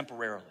nature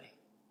temporarily.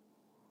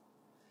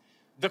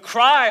 The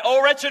cry,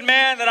 oh, wretched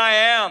man that I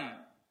am,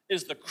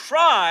 is the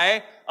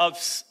cry of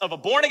a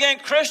born-again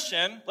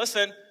Christian,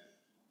 listen,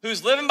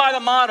 who's living by the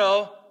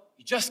motto,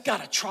 you just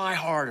got to try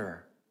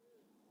harder.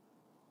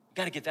 You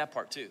got to get that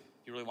part too.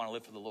 You really want to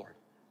live for the Lord,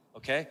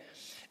 okay?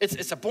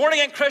 It's a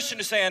born-again Christian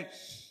who's saying,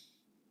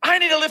 I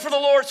need to live for the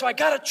Lord, so I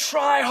got to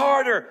try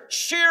harder.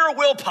 Sheer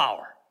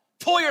willpower.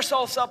 Pull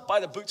yourselves up by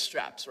the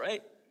bootstraps,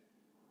 right?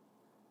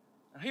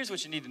 Now, here's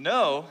what you need to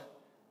know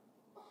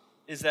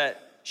is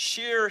that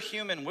sheer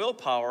human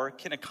willpower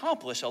can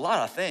accomplish a lot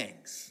of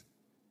things.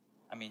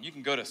 I mean, you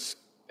can go to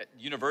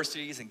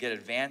universities and get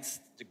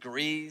advanced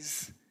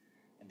degrees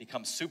and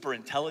become super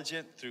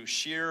intelligent through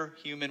sheer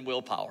human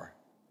willpower.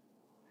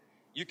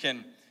 You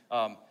can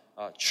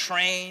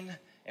train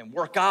and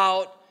work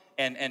out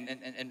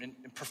and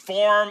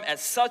perform at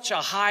such a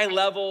high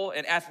level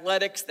in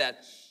athletics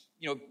that,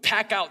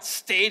 pack out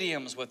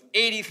stadiums with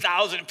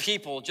 80,000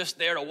 people just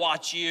there to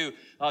watch you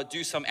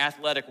do some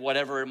athletic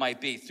whatever it might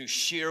be through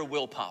sheer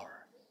willpower.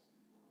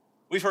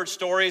 We've heard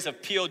stories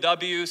of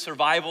POW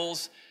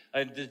survivals,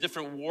 the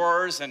different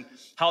wars, and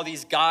how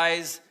these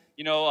guys,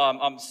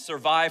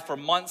 survive for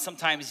months,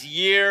 sometimes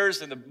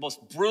years, in the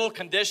most brutal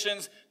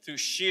conditions through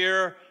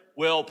sheer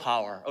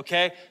willpower,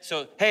 okay?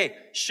 So, hey,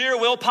 sheer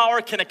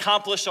willpower can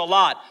accomplish a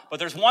lot, but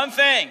there's one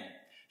thing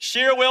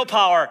sheer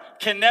willpower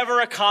can never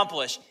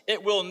accomplish.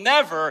 It will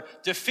never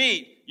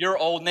defeat your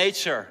old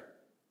nature.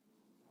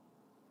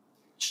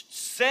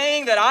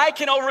 Saying that I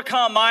can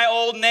overcome my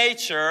old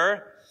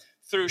nature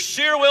through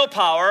sheer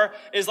willpower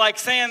is like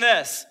saying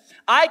this: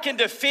 I can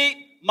defeat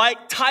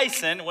Mike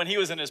Tyson when he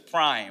was in his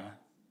prime.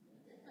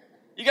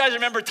 You guys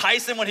remember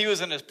Tyson when he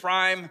was in his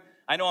prime?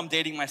 I know I'm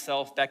dating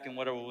myself back in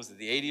whatever was it,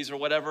 the 80s or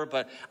whatever,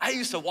 but I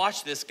used to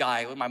watch this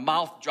guy with my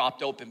mouth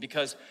dropped open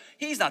because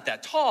he's not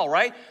that tall,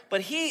 right?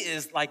 But he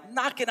is like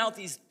knocking out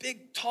these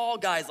big, tall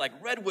guys like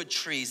redwood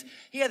trees.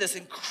 He had this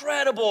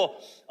incredible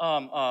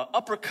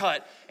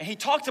uppercut, and he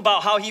talked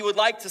about how he would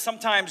like to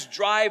sometimes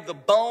drive the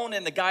bone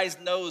in the guy's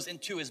nose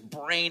into his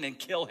brain and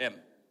kill him.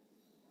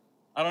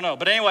 I don't know,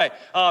 but anyway,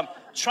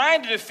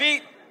 trying to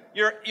defeat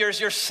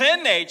your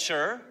sin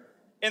nature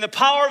in the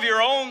power of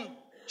your own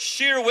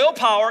sheer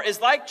willpower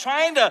is like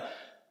trying to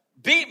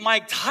beat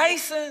Mike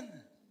Tyson.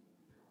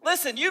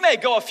 Listen, you may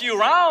go a few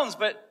rounds,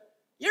 but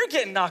you're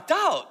getting knocked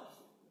out.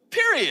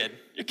 Period.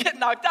 You're getting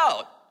knocked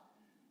out.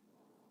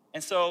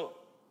 And so,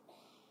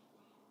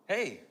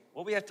 hey,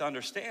 what we have to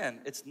understand,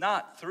 it's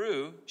not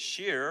through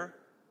sheer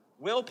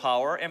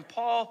willpower. And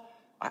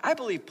I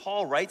believe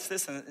Paul writes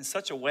this in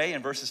such a way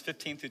in verses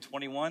 15 through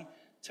 21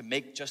 to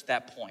make just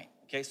that point.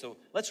 Okay, so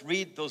let's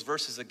read those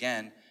verses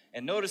again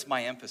and notice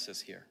my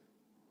emphasis here.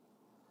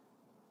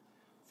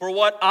 For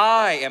what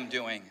I am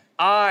doing,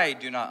 I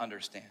do not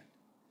understand.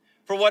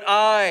 For what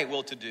I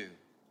will to do,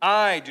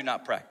 I do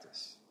not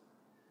practice.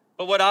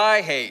 But what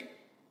I hate,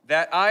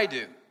 that I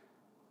do.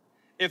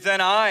 If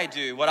then I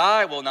do what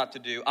I will not to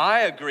do,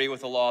 I agree with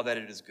the law that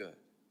it is good.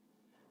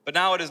 But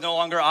now it is no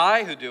longer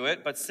I who do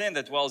it, but sin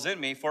that dwells in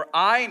me. For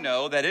I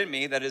know that in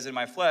me, that is in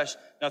my flesh,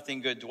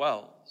 nothing good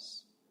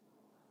dwells.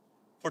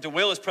 For to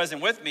will is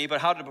present with me,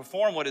 but how to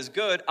perform what is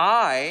good,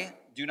 I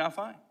do not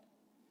find.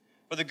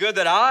 For the good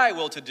that I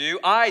will to do,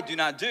 I do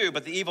not do,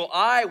 but the evil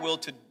I will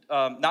to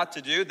not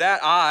to do, that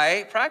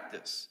I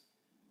practice.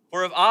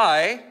 For if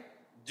I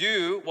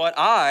do what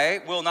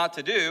I will not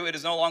to do, it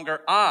is no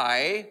longer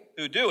I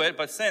who do it,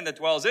 but sin that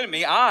dwells in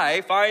me.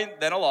 I find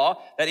then a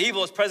law that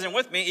evil is present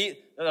with me,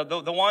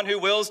 the one who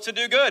wills to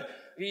do good.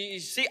 You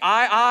see,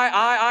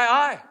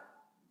 I.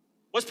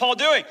 What's Paul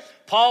doing?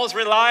 Paul's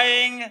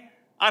relying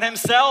on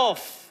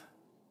himself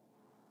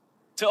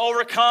to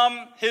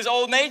overcome his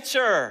old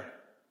nature.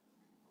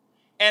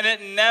 And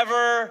it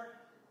never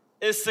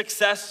is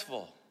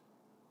successful.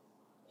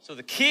 So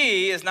the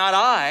key is not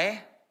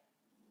I.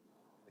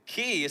 The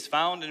key is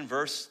found in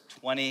verse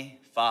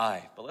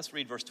 25. But let's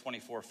read verse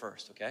 24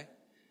 first, okay?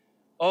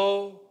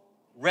 Oh,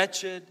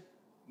 wretched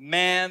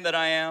man that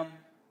I am,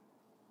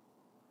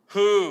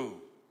 who,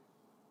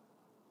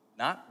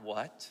 not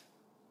what,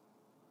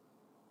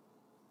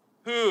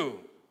 who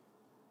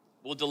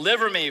will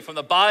deliver me from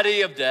the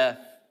body of death?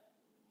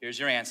 Here's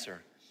your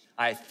answer.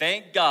 I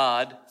thank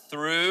God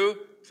through,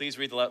 please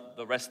read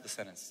the rest of the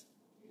sentence.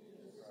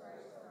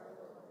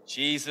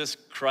 Jesus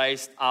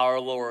Christ our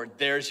Lord.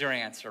 There's your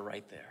answer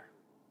right there.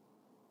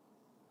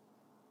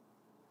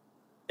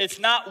 It's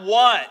not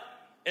what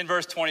in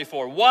verse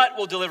 24. What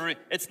will deliver me?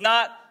 It's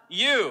not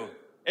you.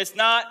 It's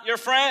not your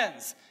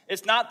friends.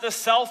 It's not the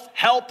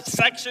self-help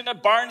section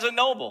of Barnes &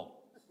 Noble.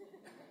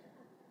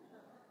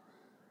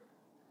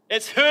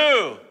 It's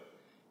who?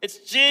 It's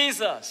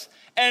Jesus.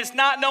 And it's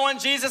not knowing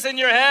Jesus in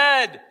your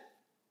head.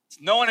 It's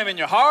knowing him in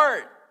your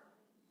heart.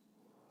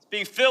 It's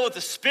being filled with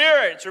the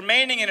Spirit. It's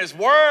remaining in his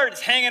word.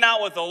 It's hanging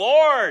out with the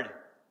Lord.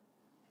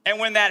 And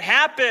when that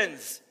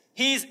happens,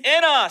 he's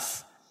in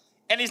us.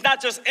 And he's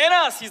not just in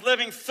us, he's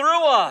living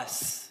through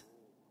us.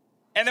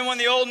 And then when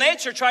the old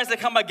nature tries to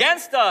come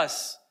against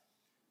us,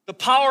 the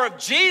power of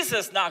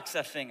Jesus knocks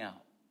that thing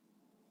out.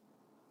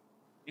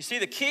 You see,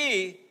 the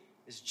key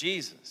is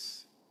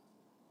Jesus.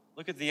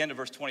 Look at the end of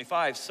verse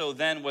 25. So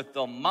then with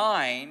the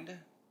mind,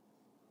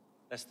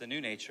 that's the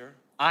new nature,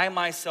 I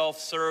myself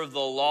serve the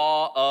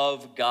law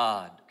of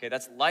God. Okay,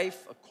 that's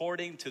life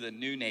according to the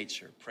new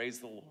nature. Praise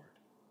the Lord.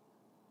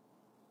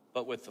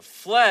 But with the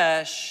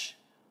flesh,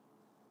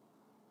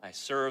 I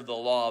serve the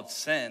law of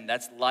sin.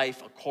 That's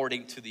life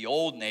according to the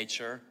old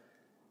nature,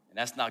 and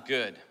that's not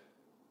good.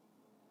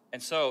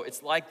 And so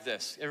it's like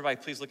this. Everybody,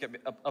 please look at me,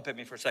 up at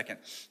me for a second.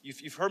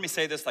 You've heard me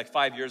say this like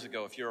 5 years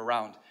ago if you're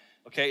around.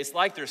 Okay, it's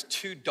like there's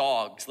two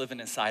dogs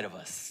living inside of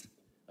us.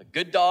 A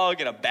good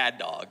dog and a bad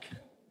dog.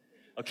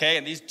 Okay,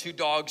 and these two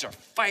dogs are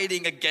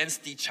fighting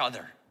against each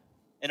other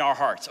in our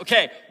hearts.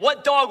 Okay,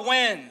 what dog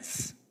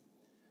wins?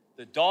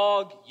 The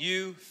dog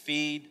you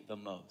feed the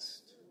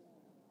most.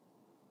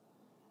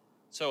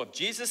 So if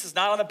Jesus is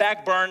not on the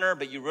back burner,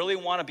 but you really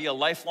want to be a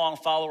lifelong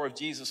follower of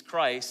Jesus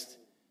Christ,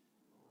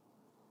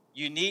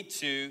 you need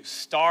to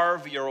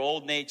starve your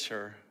old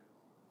nature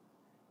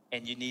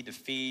and you need to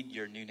feed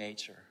your new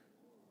nature.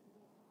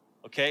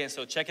 Okay, and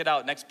so check it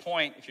out. Next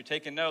point, if you're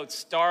taking notes,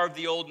 starve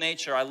the old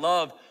nature. I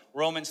love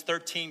Romans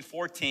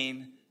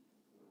 13:14.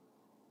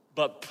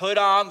 But put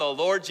on the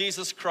Lord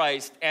Jesus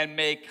Christ and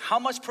make how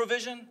much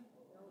provision?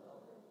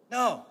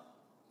 No,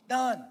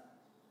 none.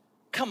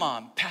 Come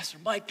on, Pastor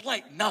Mike,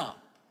 lighten up.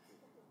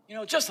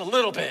 Just a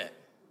little bit.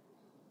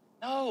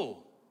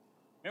 No.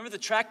 Remember the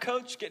track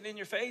coach getting in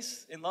your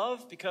face in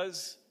love?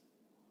 Because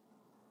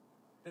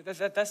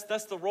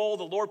that's the role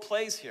the Lord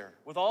plays here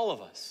with all of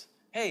us.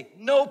 Hey,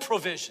 no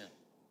provision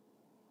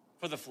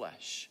for the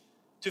flesh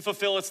to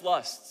fulfill its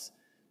lusts.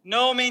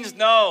 No means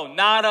no,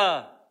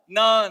 nada,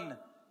 none,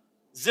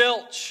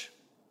 zilch,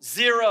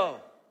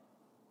 zero,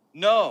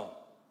 no.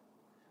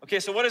 Okay,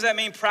 so what does that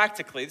mean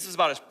practically? This is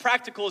about as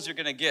practical as you're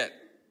going to get.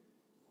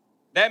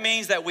 That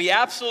means that we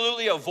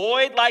absolutely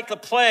avoid like the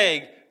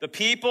plague the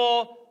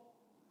people,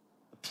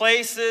 the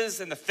places,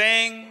 and the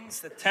things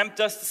that tempt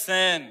us to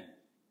sin.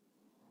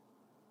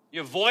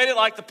 You avoid it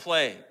like the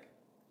plague.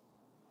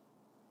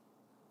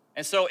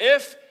 And so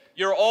if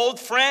your old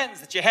friends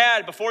that you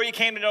had before you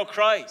came to know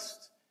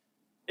Christ,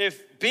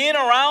 if being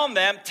around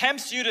them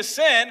tempts you to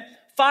sin,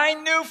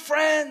 find new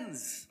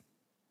friends.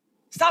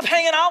 Stop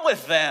hanging out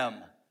with them.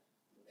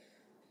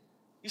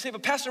 You say,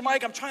 but Pastor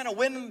Mike, I'm trying to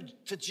win them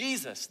to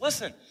Jesus.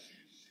 Listen,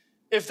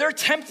 if they're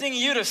tempting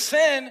you to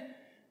sin,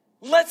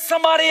 let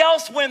somebody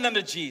else win them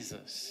to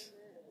Jesus.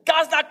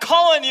 God's not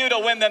calling you to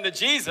win them to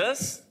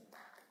Jesus,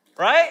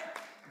 right?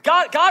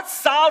 God's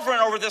sovereign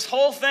over this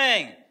whole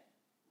thing.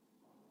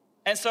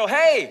 And so,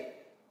 hey,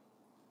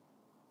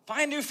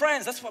 find new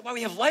friends. That's why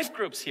we have life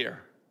groups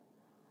here.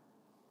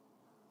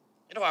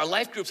 Our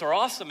life groups are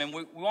awesome, and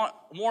we want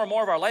more and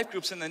more of our life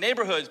groups in the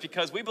neighborhoods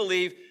because we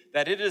believe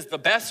that it is the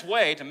best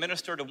way to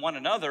minister to one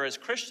another as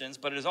Christians,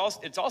 but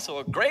it's also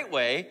a great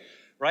way,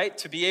 right,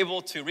 to be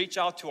able to reach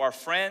out to our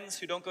friends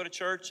who don't go to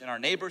church and our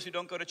neighbors who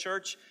don't go to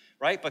church,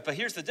 right? But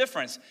here's the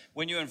difference.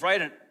 When you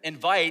invite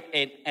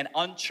an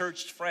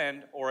unchurched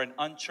friend or an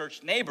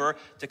unchurched neighbor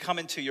to come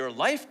into your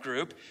life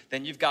group,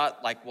 then you've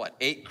got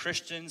 8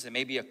 Christians and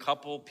maybe a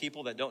couple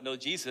people that don't know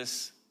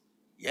Jesus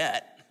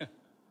yet.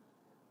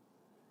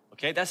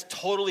 Okay, that's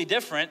totally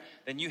different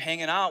than you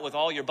hanging out with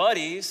all your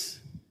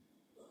buddies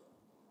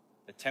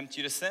that tempt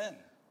you to sin.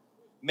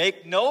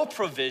 Make no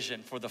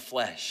provision for the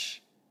flesh.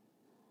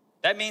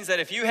 That means that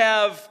if you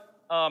have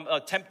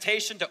a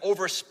temptation to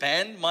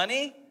overspend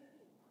money,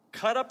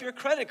 cut up your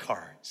credit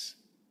cards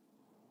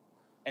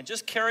and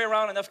just carry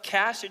around enough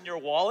cash in your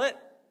wallet,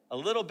 a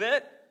little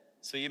bit,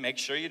 so you make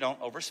sure you don't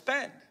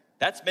overspend.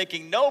 That's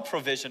making no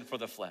provision for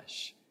the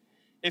flesh.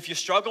 If you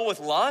struggle with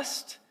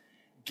lust,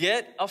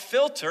 get a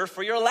filter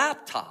for your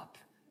laptop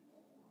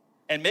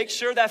and make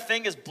sure that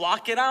thing is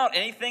blocking out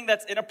anything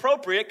that's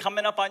inappropriate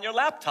coming up on your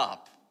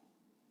laptop.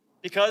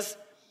 Because,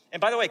 and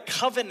by the way,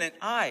 Covenant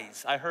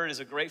Eyes, I heard, is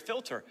a great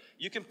filter.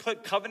 You can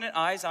put Covenant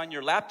Eyes on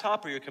your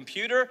laptop or your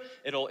computer.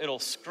 It'll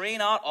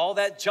screen out all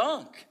that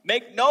junk.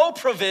 Make no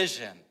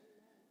provision,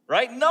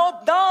 right? No,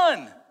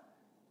 none.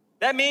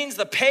 That means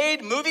the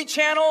paid movie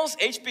channels,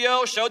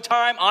 HBO,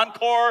 Showtime,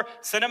 Encore,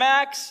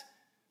 Cinemax,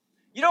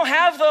 you don't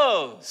have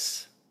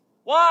those.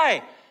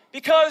 Why?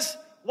 Because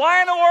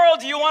why in the world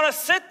do you want to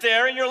sit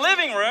there in your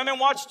living room and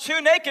watch 2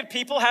 naked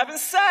people having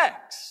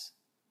sex?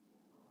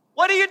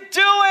 What are you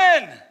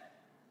doing?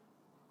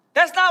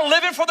 That's not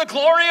living for the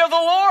glory of the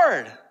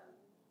Lord.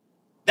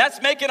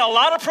 That's making a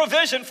lot of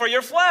provision for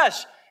your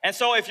flesh. And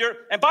so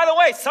and by the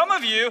way, some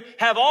of you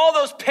have all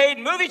those paid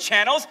movie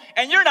channels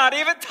and you're not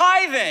even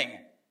tithing.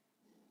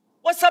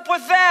 What's up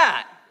with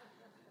that?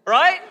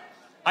 Right?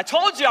 I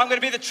told you I'm going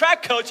to be the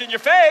track coach in your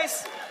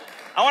face.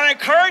 I want to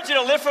encourage you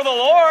to live for the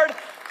Lord.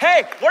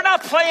 Hey, we're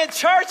not playing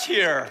church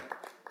here.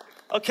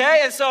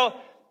 Okay? And so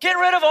get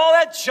rid of all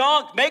that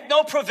junk. Make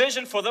no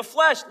provision for the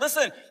flesh.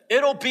 Listen,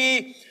 it'll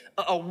be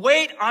a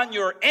weight on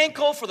your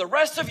ankle for the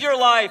rest of your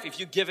life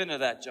if you give into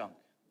that junk.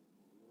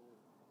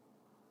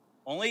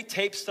 Only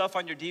tape stuff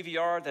on your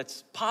DVR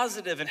that's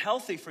positive and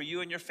healthy for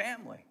you and your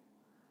family.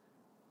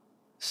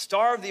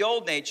 Starve the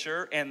old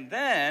nature, and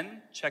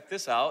then, check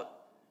this out,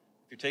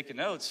 if you're taking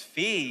notes,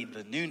 feed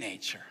the new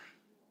nature.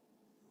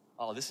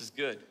 Oh, this is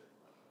good.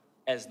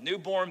 As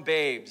newborn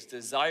babes,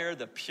 desire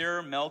the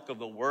pure milk of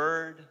the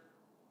word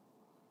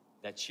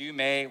that you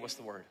may, what's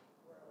the word?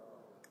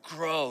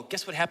 Grow.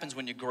 Guess what happens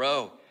when you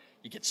grow?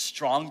 You get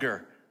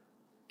stronger.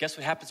 Guess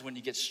what happens when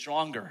you get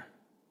stronger?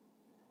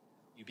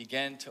 You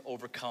begin to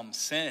overcome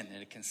sin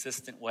in a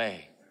consistent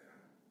way.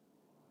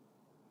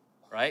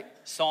 Right?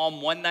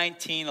 Psalm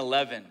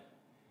 119:11.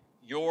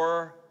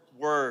 Your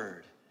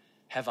word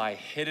have I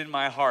hid in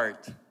my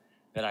heart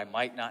that I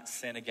might not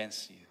sin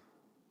against you.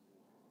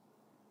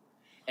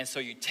 And so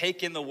you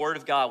take in the word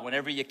of God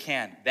whenever you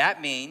can.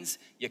 That means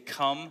you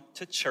come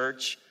to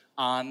church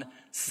on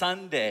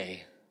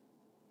Sunday.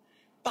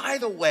 By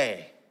the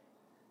way,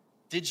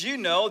 Did you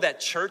know that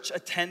church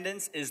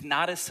attendance is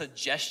not a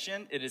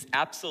suggestion? It is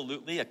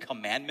absolutely a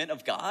commandment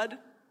of God.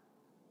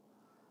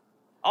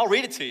 I'll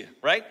read it to you,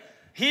 right?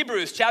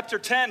 Hebrews chapter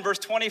 10, verse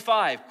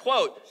 25,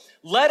 quote,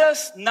 "Let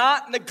us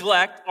not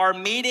neglect our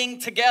meeting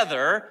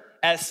together,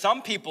 as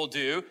some people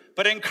do,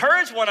 but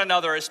encourage one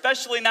another,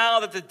 especially now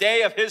that the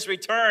day of his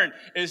return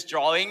is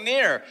drawing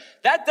near."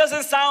 That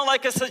doesn't sound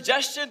like a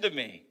suggestion to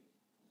me.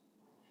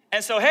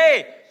 And so,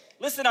 hey,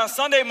 listen, on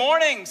Sunday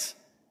mornings,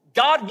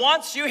 God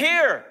wants you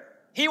here.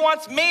 He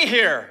wants me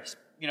here.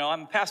 You know,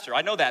 I'm a pastor,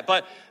 I know that,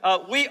 but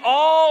we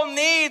all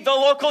need the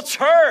local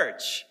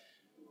church.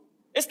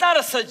 It's not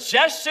a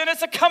suggestion,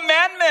 it's a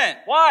commandment.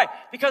 Why?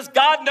 Because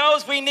God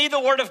knows we need the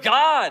Word of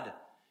God.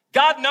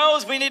 God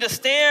knows we need to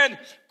stand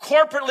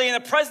corporately in the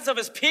presence of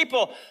His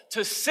people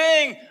to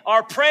sing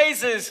our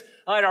praises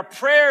and our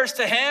prayers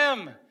to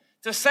Him,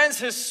 to sense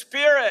His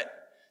Spirit,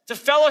 to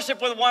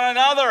fellowship with one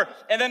another,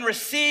 and then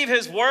receive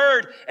His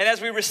Word. And as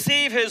we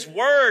receive His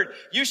Word,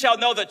 you shall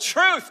know the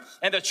truth,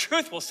 and the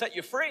truth will set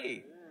you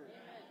free.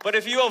 But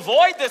if you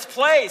avoid this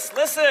place,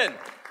 listen,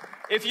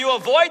 if you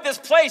avoid this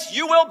place,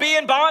 you will be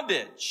in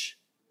bondage.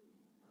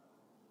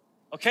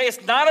 Okay,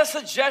 it's not a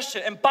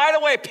suggestion. And by the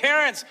way,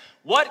 parents,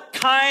 what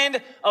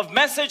kind of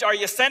message are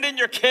you sending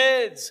your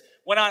kids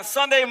when on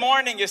Sunday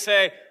morning you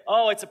say,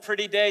 "Oh, it's a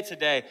pretty day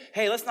today.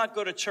 Hey, let's not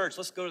go to church.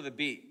 Let's go to the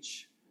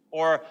beach."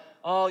 Or,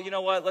 "Oh, you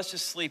know what? Let's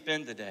just sleep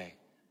in today."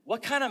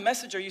 What kind of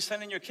message are you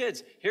sending your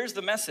kids? Here's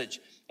the message.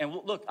 And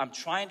look, I'm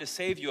trying to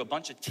save you a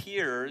bunch of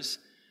tears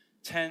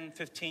 10,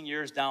 15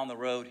 years down the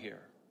road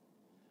here.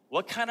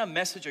 What kind of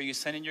message are you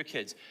sending your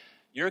kids?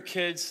 Your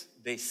kids,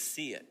 they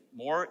see it.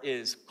 More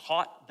is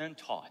caught than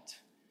taught.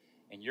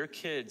 And your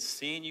kids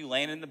seeing you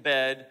laying in the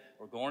bed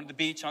or going to the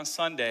beach on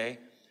Sunday,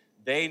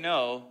 they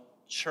know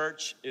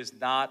church is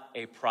not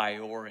a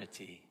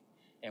priority.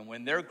 And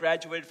when they're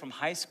graduated from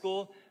high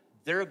school,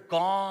 they're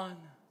gone.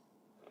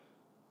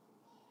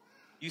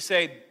 You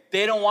say,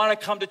 "They don't want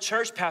to come to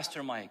church,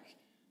 Pastor Mike."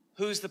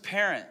 Who's the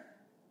parent?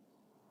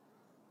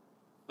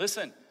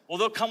 Listen, well,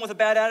 they'll come with a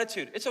bad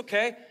attitude. It's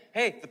okay.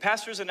 Hey, the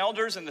pastors and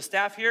elders and the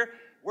staff here,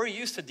 we're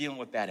used to dealing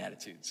with bad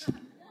attitudes.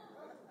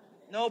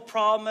 No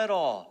problem at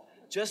all.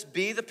 Just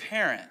be the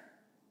parent.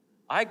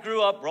 I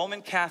grew up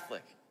Roman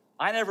Catholic.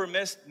 I never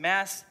missed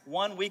Mass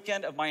one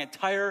weekend of my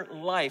entire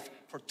life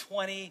for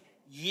 20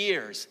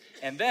 years.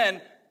 And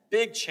then,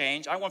 big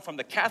change, I went from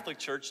the Catholic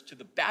Church to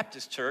the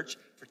Baptist Church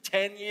for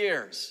 10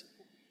 years.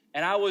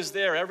 And I was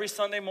there every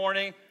Sunday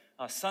morning,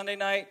 Sunday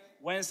night,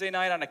 Wednesday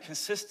night on a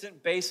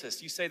consistent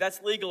basis. You say,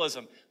 "That's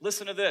legalism."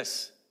 Listen to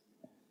this.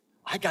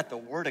 I got the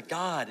Word of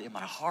God in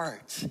my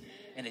heart,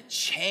 and it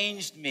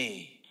changed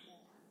me,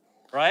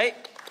 right?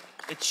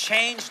 It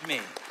changed me.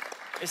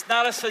 It's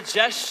not a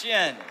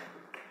suggestion.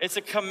 It's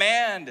a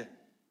command.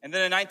 And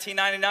then in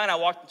 1999, I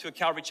walked into a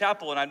Calvary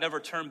Chapel, and I've never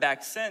turned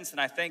back since, and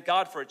I thank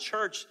God for a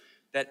church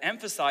that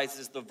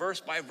emphasizes the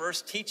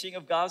verse-by-verse teaching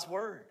of God's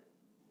Word.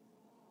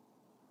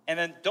 And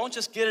then don't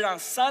just get it on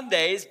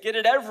Sundays, get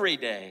it every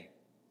day.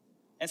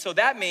 And so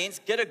that means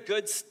get a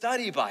good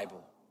study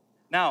Bible.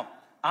 Now,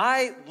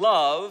 I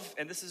love,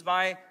 and this is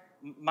my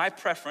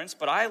preference,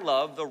 but I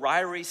love the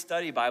Ryrie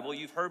Study Bible.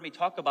 You've heard me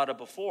talk about it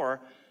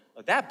before.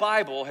 But that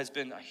Bible has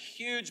been a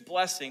huge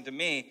blessing to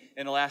me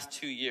in the last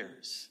 2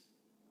 years.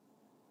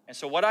 And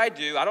so what I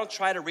do, I don't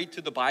try to read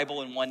through the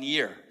Bible in 1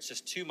 year. It's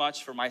just too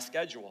much for my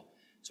schedule.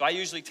 So I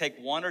usually take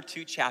 1 or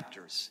 2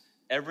 chapters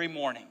every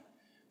morning,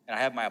 and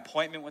I have my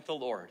appointment with the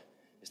Lord.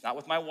 It's not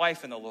with my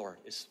wife and the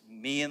Lord. It's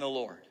me and the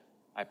Lord.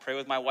 I pray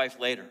with my wife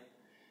later.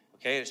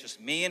 Okay, it's just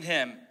me and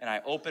Him, and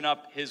I open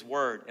up His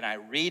Word, and I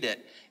read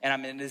it, and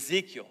I'm in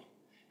Ezekiel.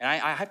 And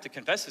I have to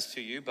confess this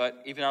to you,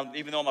 but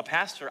even though I'm a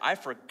pastor, I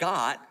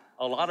forgot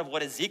a lot of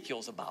what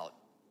Ezekiel's about.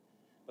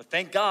 But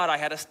thank God I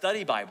had a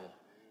study Bible.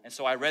 And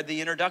so I read the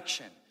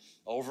introduction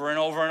over and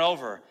over and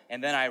over.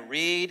 And then I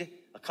read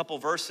a couple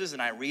verses,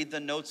 and I read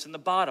the notes in the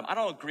bottom. I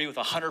don't agree with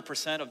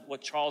 100% of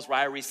what Charles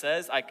Ryrie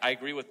says. I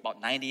agree with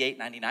about 98,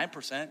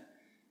 99%.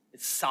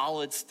 It's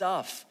solid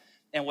stuff.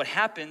 And what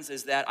happens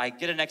is that I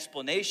get an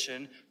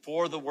explanation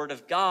for the Word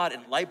of God,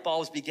 and light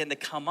bulbs begin to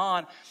come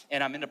on,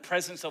 and I'm in the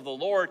presence of the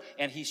Lord,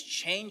 and He's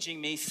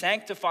changing me,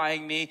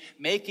 sanctifying me,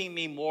 making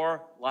me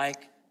more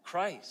like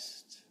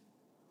Christ.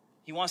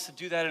 He wants to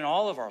do that in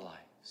all of our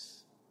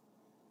lives.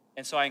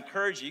 And so I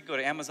encourage you, go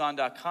to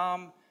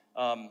Amazon.com.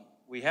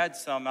 We had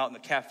some out in the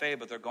cafe,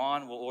 but they're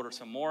gone. We'll order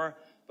some more.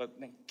 But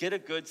get a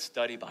good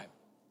study Bible.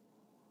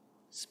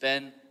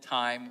 Spend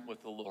time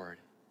with the Lord.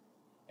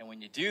 And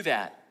when you do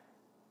that,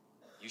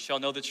 you shall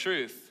know the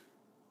truth.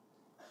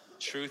 The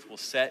truth will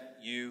set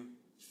you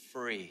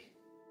free.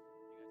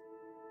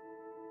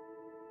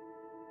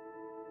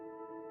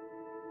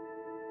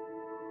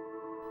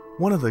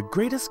 One of the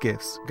greatest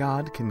gifts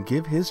God can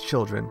give His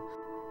children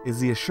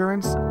is the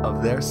assurance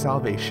of their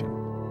salvation.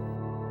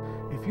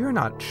 If you're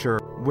not sure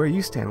where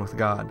you stand with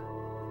God,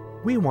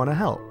 we want to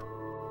help.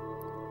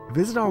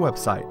 Visit our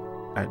website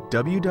at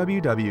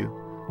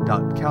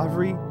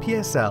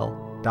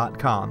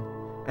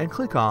www.calvarypsl.com and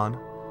click on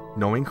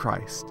Knowing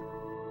Christ.